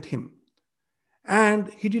Vivekananda sent him.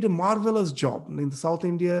 And he did a marvelous job. In the South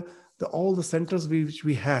India, all the centers which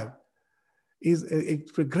we have is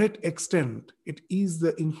to a great extent, it is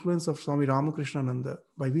the influence of Swami Ramakrishnananda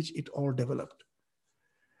by which it all developed.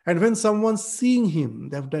 And when someone seeing him,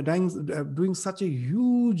 they're doing such a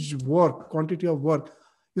huge work, quantity of work,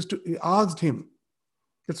 asked him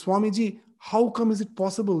that, Swamiji, how come is it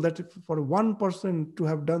possible that for one person to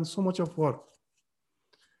have done so much of work?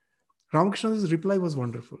 Ramakrishna's reply was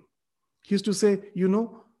wonderful. He used to say,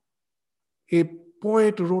 a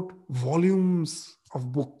poet wrote volumes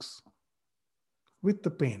of books with the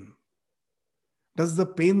pen. Does the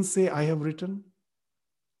pen say, I have written?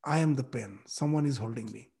 I am the pen. Someone is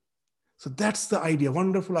holding me. So that's the idea,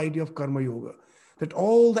 wonderful idea of karma yoga. That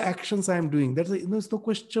all the actions I am doing, there's no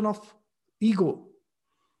question of ego.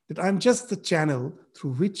 That I'm just the channel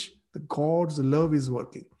through which the God's love is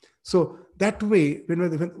working. So that way,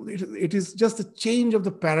 when it is just a change of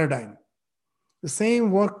the paradigm. The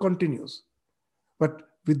same work continues, but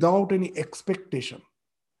without any expectation.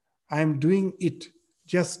 I am doing it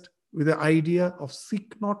just with the idea of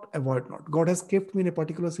seek not, avoid not. God has kept me in a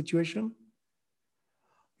particular situation.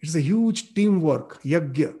 It's a huge teamwork,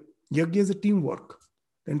 yajna. Yajna is a teamwork.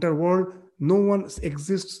 The entire world, no one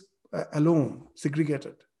exists alone,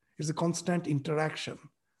 segregated. It's a constant interaction.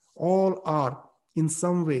 All are in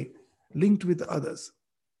some way linked with others.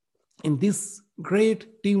 In this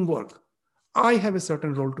great teamwork, I have a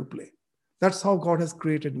certain role to play. That's how God has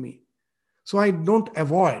created me. So I don't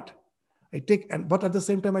avoid. But at the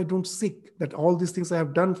same time, I don't seek that all these things I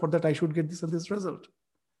have done for that I should get this and this result.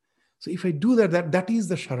 So if I do that is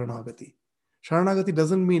the Sharanagati. Sharanagati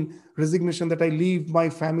doesn't mean resignation, that I leave my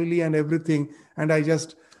family and everything and I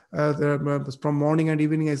just, from morning and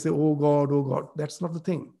evening, I say, oh God. That's not the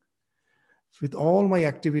thing. With all my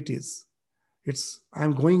activities,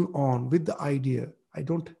 I'm going on with the idea. I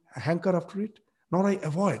don't hanker after it, nor I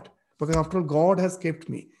avoid. Because after all, God has kept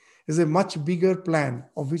me. There's a much bigger plan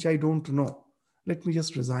of which I don't know. Let me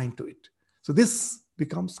just resign to it. So this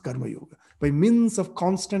becomes karma yoga. By means of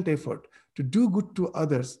constant effort to do good to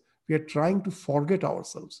others, we are trying to forget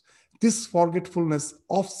ourselves. This forgetfulness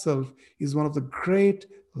of self is one of the great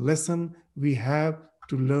lessons we have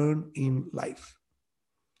to learn in life.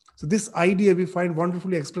 So this idea we find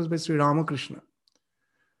wonderfully expressed by Sri Ramakrishna.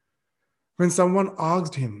 When someone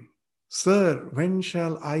asked him, Sir, when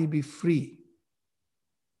shall I be free?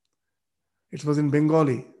 It was in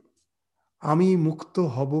Bengali. Ami mukto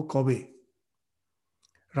hobo kobe.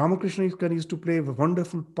 Ramakrishna used to play a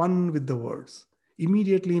wonderful pun with the words.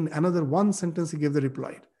 Immediately in another one sentence, he gave the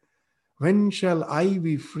reply. When shall I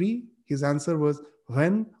be free? His answer was,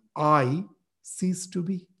 when I cease to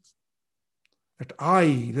be. That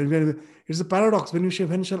it's a paradox. When you say,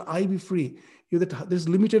 when shall I be free? That this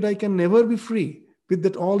limited I can never be free with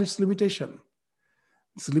that all its limitation.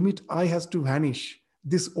 This limit I has to vanish.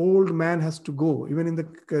 This old man has to go. Even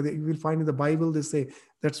you will find in the Bible, they say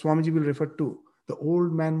that Swamiji will refer to, the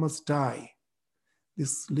old man must die.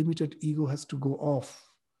 This limited ego has to go off.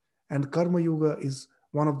 And Karma Yoga is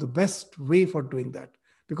one of the best way for doing that.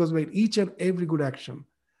 Because by each and every good action,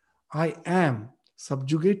 I am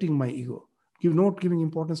subjugating my ego. Not giving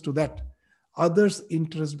importance to that. Others'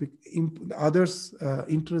 interest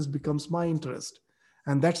becomes my interest.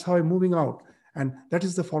 And that's how I'm moving out. And that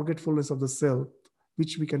is the forgetfulness of the self,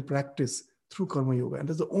 which we can practice through Karma Yoga. And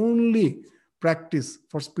that's the only practice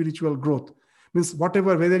for spiritual growth. Means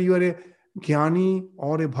whether you are a Jnani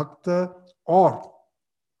or a Bhakta or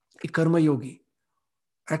a karma yogi.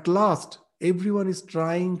 At last, everyone is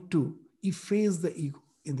trying to efface the ego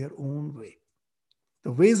in their own way.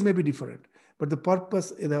 The ways may be different, but the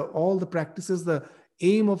purpose, all the practices, the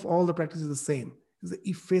aim of all the practices is the same. Is the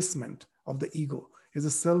effacement of the ego, is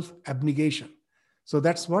a self-abnegation. So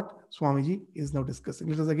that's what Swamiji is now discussing.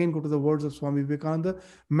 Let us again go to the words of Swami Vivekananda.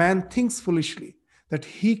 Man thinks foolishly that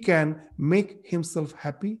he can make himself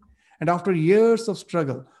happy, and after years of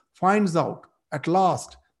struggle, finds out at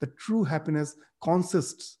last that true happiness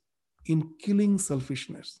consists in killing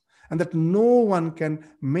selfishness, and that no one can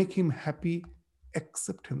make him happy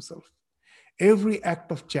except himself. Every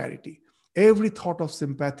act of charity, every thought of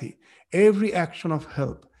sympathy, every action of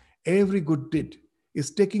help, every good deed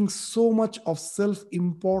is taking so much of self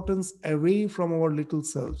importance away from our little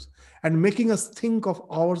selves and making us think of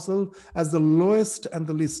ourselves as the lowest and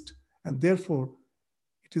the least, and therefore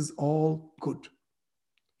it is all good.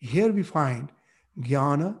 Here we find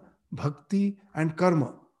jnana, bhakti, and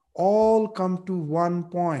karma all come to one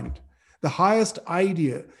point. The highest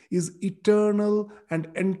idea is eternal and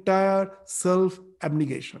entire self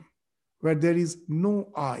abnegation, where there is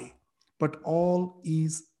no I, but all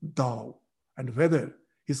is thou. And whether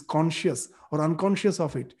he is conscious or unconscious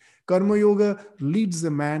of it, Karma Yoga leads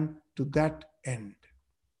a man to that end.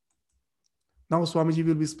 Now, Swamiji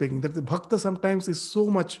will be speaking that the Bhakta sometimes is so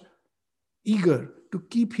much eager to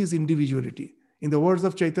keep his individuality. In the words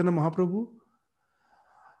of Chaitanya Mahaprabhu,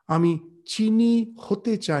 Ami chini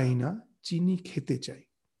hote chai na, chini khete chai.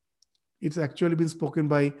 It's actually been spoken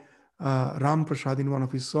by Ram Prasad in one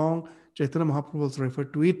of his songs. Chaitanya Mahaprabhu also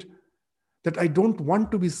referred to it, that I don't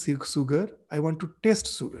want to be sugar, I want to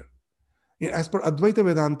taste sugar. As per Advaita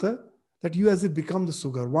Vedanta, that you as it become the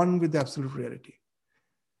sugar, one with the absolute reality.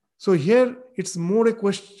 So here it's more a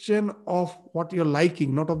question of what you're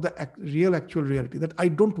liking, not of the real actual reality, that I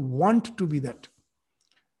don't want to be that.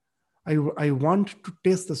 I want to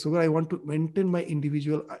taste the sugar, I want to maintain my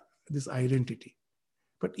individual, this identity.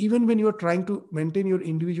 But even when you're trying to maintain your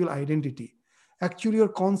individual identity, actually you're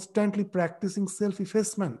constantly practicing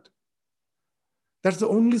self-effacement. That's the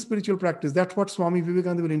only spiritual practice. That's what Swami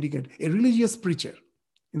Vivekananda will indicate. A religious preacher,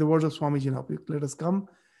 in the words of Swamiji now, let us come,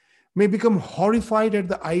 may become horrified at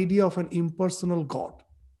the idea of an impersonal God.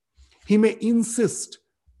 He may insist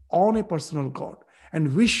on a personal God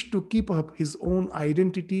and wish to keep up his own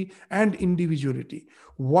identity and individuality,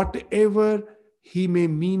 whatever he may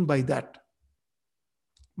mean by that.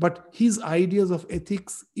 But his ideas of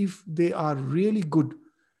ethics, if they are really good,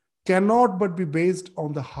 cannot but be based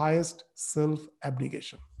on the highest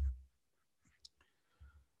self-abnegation.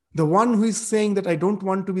 The one who is saying that I don't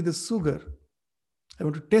want to be the sugar, I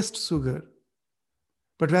want to taste sugar,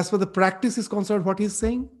 but as for the practice is concerned, what he is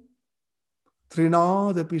saying?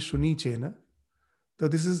 Trinadapi shunichena. So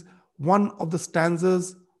this is one of the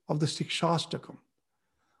stanzas of the Shikshashtakam.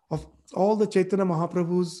 Of all the Chaitanya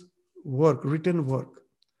Mahaprabhu's work, written work,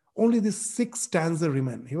 only these 6 stanzas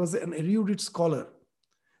remain. He was an erudite scholar,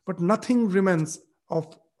 but nothing remains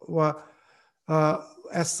of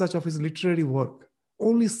as such of his literary work.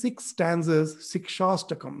 Only 6 stanzas,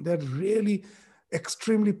 Shikshashtakam, they're really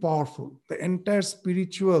extremely powerful. The entire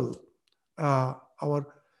spiritual, our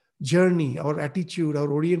journey, our attitude,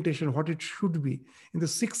 our orientation, what it should be. In the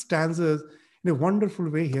 6 stanzas, in a wonderful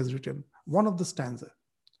way he has written. One of the stanza,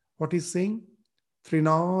 what he's saying?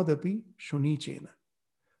 Trinadapi shunichena,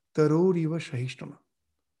 taroriva shahishtana,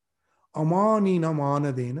 amanina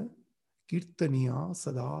manadena, kirtaniya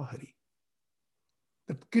sadahari.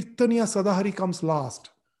 That kirtaniya sadahari comes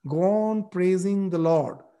last. Go on praising the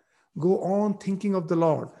Lord. Go on thinking of the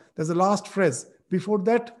Lord. There's the last phrase. Before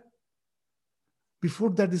that,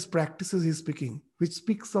 these practices he's speaking, which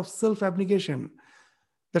speaks of self-abnegation,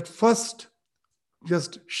 that first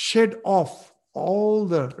just shed off all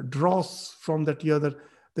the dross from that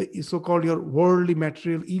the so-called your worldly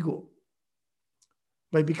material ego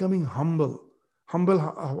by becoming humble. Humble,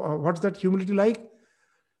 what's that humility like?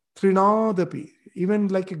 Trinadapi, even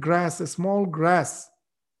like a grass, a small grass.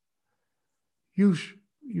 You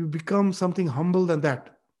become something humble than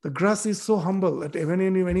that. The grass is so humble that when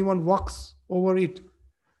anyone walks over it,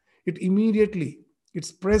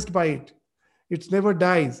 it's pressed by it. It never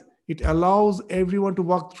dies. It allows everyone to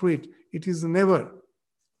walk through it. It is never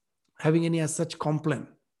having any as such complaint.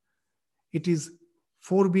 It is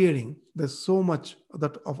forbearing. There's so much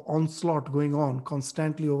of onslaught going on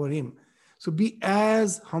constantly over him. So be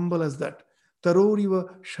as humble as that.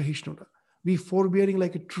 Taroriva shahishnura. Be forbearing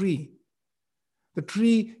like a tree. The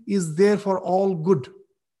tree is there for all good.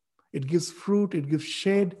 It gives fruit, it gives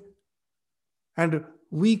shade, and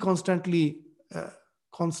we constantly,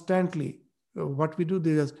 what we do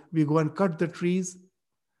is we go and cut the trees.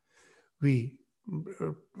 We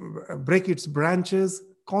break its branches.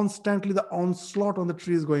 Constantly the onslaught on the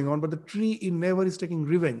tree is going on, but the tree in never is taking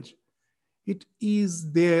revenge. It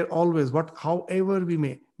is there always. However we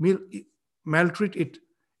may maltreat it,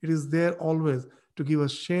 it is there always to give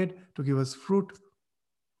us shade, to give us fruit,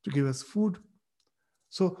 to give us food.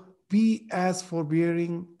 So be as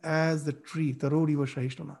forbearing as the tree, Tarodiva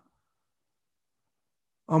Shahishtana.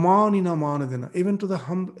 Amanina manadina. Even to the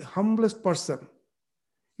humblest person,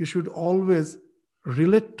 you should always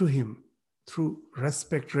relate to him through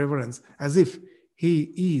respect, reverence, as if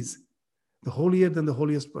he is the holier than the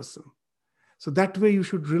holiest person. So that way you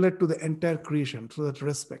should relate to the entire creation through that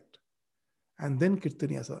respect. And then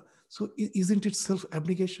Kirtanyasa. So isn't it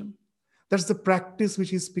self-abnegation? That's the practice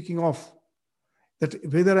which he's speaking of. That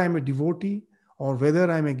whether I'm a devotee or whether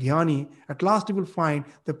I'm a jnani, at last you will find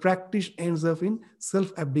the practice ends up in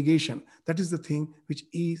self-abnegation. That is the thing which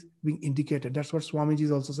is being indicated. That's what Swamiji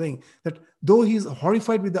is also saying. That though he is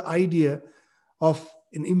horrified with the idea of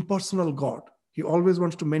an impersonal God, he always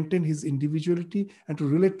wants to maintain his individuality and to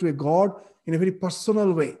relate to a God in a very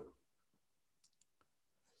personal way.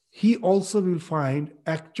 He also will find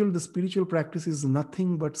the spiritual practice is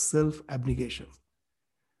nothing but self-abnegation.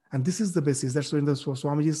 And this is the basis. That's when the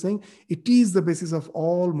Swamiji is saying, it is the basis of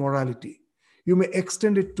all morality. You may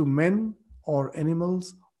extend it to men or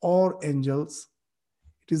animals or angels.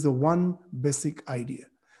 It is the one basic idea,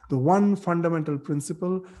 the one fundamental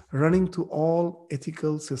principle running through all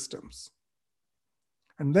ethical systems.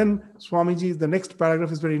 And then Swamiji, the next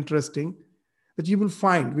paragraph is very interesting, that you will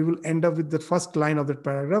find, we will end up with the first line of that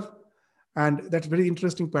paragraph. And that's very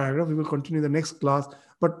interesting paragraph. We will continue the next class.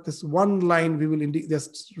 But this one line we will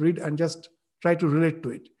just read and just try to relate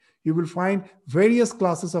to it. You will find various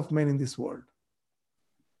classes of men in this world.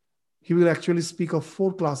 He will actually speak of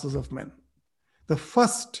 4 classes of men. The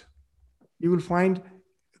first, you will find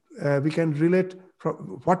we can relate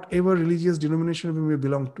from whatever religious denomination we may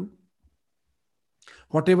belong to,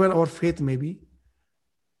 whatever our faith may be.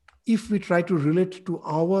 If we try to relate to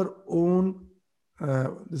our own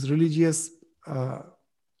this religious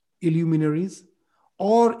illuminaries,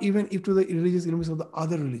 or even if to the religious illuminaries of the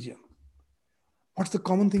other religion, what's the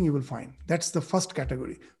common thing you will find? That's the first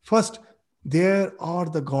category. First, there are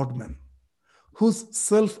the godmen whose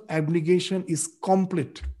self-abnegation is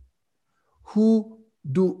complete, who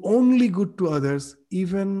do only good to others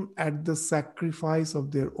even at the sacrifice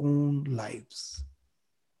of their own lives.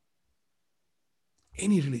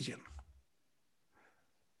 Any religion,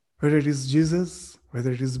 whether it is Jesus,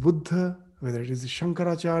 whether it is Buddha, whether it is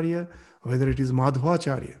Shankaracharya, whether it is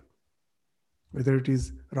Madhvacharya, whether it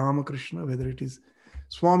is Ramakrishna, whether it is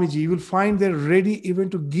Swamiji, you will find they're ready even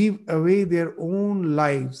to give away their own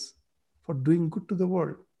lives for doing good to the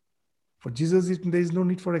world. For Jesus, there is no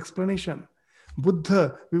need for explanation.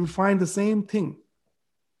 Buddha, we will find the same thing.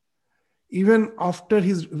 Even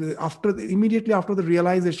immediately after the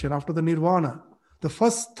realization, after the nirvana, the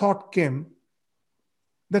first thought came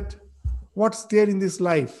that what's there in this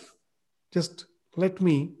life? Just let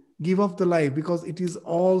me give up the life, because it is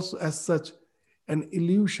also as such an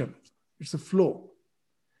illusion. It's a flow.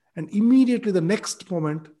 And immediately the next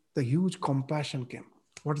moment, the huge compassion came.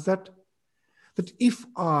 What's that? That if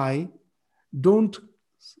I don't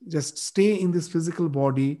just stay in this physical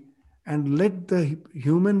body and let the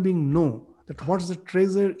human being know that what's the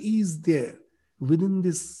treasure is there within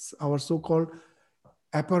this, our so-called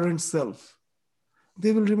apparent self,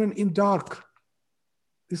 they will remain in dark.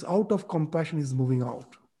 This out of compassion is moving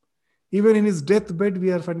out. Even in his deathbed,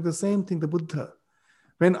 we are finding the same thing, the Buddha.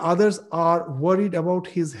 When others are worried about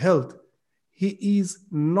his health, he is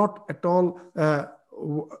not at all,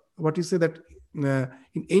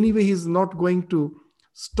 in any way he is not going to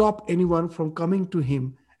stop anyone from coming to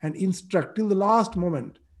him and instruct. Till the last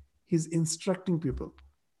moment, he's instructing people.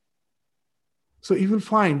 So you will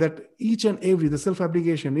find that each and every, the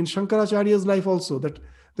self-abnegation, in Shankaracharya's life also, that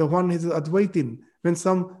the one is Advaitin, when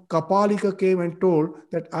some Kapalika came and told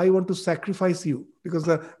that I want to sacrifice you, because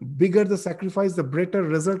the bigger the sacrifice, the better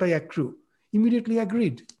result I accrue, immediately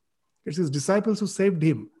agreed. It's his disciples who saved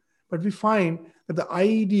him. But we find that the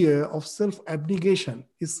idea of self-abnegation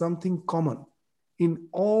is something common in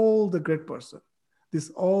all the great person,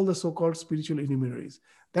 all the so-called spiritual luminaries.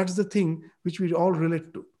 That's the thing which we all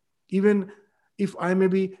relate to. Even if I may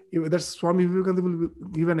be, that Swami Vivekananda will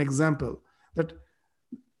give an example, that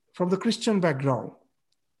from the Christian background,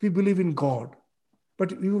 we believe in God,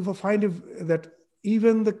 but we will find that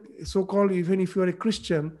even the so-called, even if you are a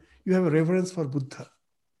Christian, you have a reverence for Buddha,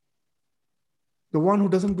 the one who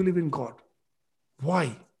doesn't believe in God.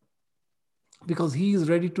 Why? Because he is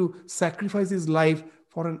ready to sacrifice his life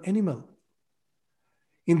for an animal.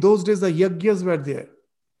 In those days, the yagyas were there,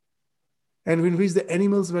 and in which the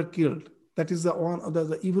animals were killed. That is the one of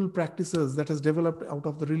the evil practices that has developed out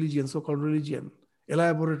of the religion, so-called religion.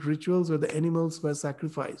 Elaborate rituals where the animals were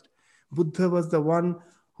sacrificed. Buddha was the one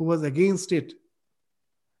who was against it.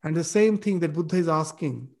 And the same thing that Buddha is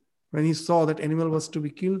asking when he saw that animal was to be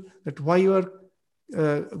killed, that why you are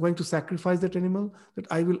going to sacrifice that animal, that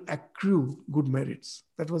I will accrue good merits.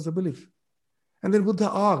 That was the belief. And then Buddha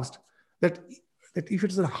asked that if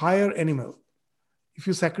it's a higher animal, if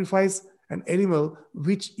you sacrifice an animal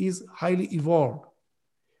which is highly evolved,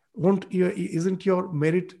 isn't your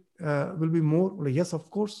merit will be more? Well, yes, of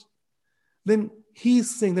course. Then he is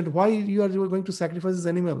saying that why you are going to sacrifice this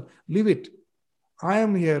animal? Leave it. I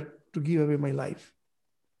am here to give away my life.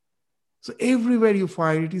 So everywhere you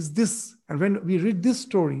find it is this. And when we read this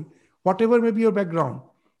story, whatever may be your background,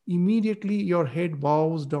 immediately your head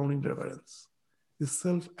bows down in reverence. This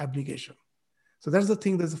self-abnegation. So that's the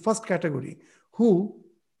thing. There's the first category. Who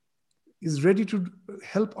is ready to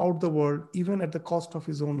help out the world even at the cost of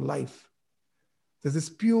his own life. There's this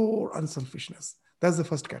pure unselfishness. That's the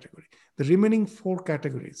first category. The remaining 4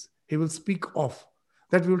 categories he will speak of.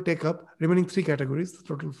 That we will take up. Remaining 3 categories, the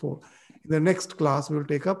total 4. In the next class, we will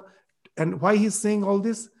take up. And why he's saying all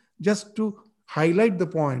this? Just to highlight the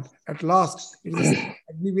point. At last, it is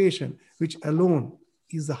abnegation, which alone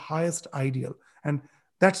is the highest ideal. And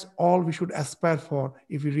that's all we should aspire for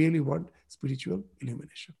if we really want spiritual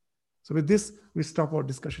illumination. So with this, we stop our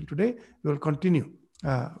discussion today. We will continue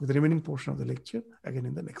with the remaining portion of the lecture again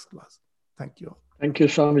in the next class. Thank you all. Thank you,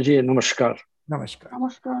 Swamiji. Namaskar. Namaskar.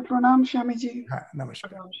 Namaskar. Pranam, Swamiji.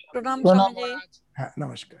 Namaskar. Pranam, Swamiji.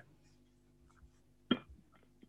 Namaskar.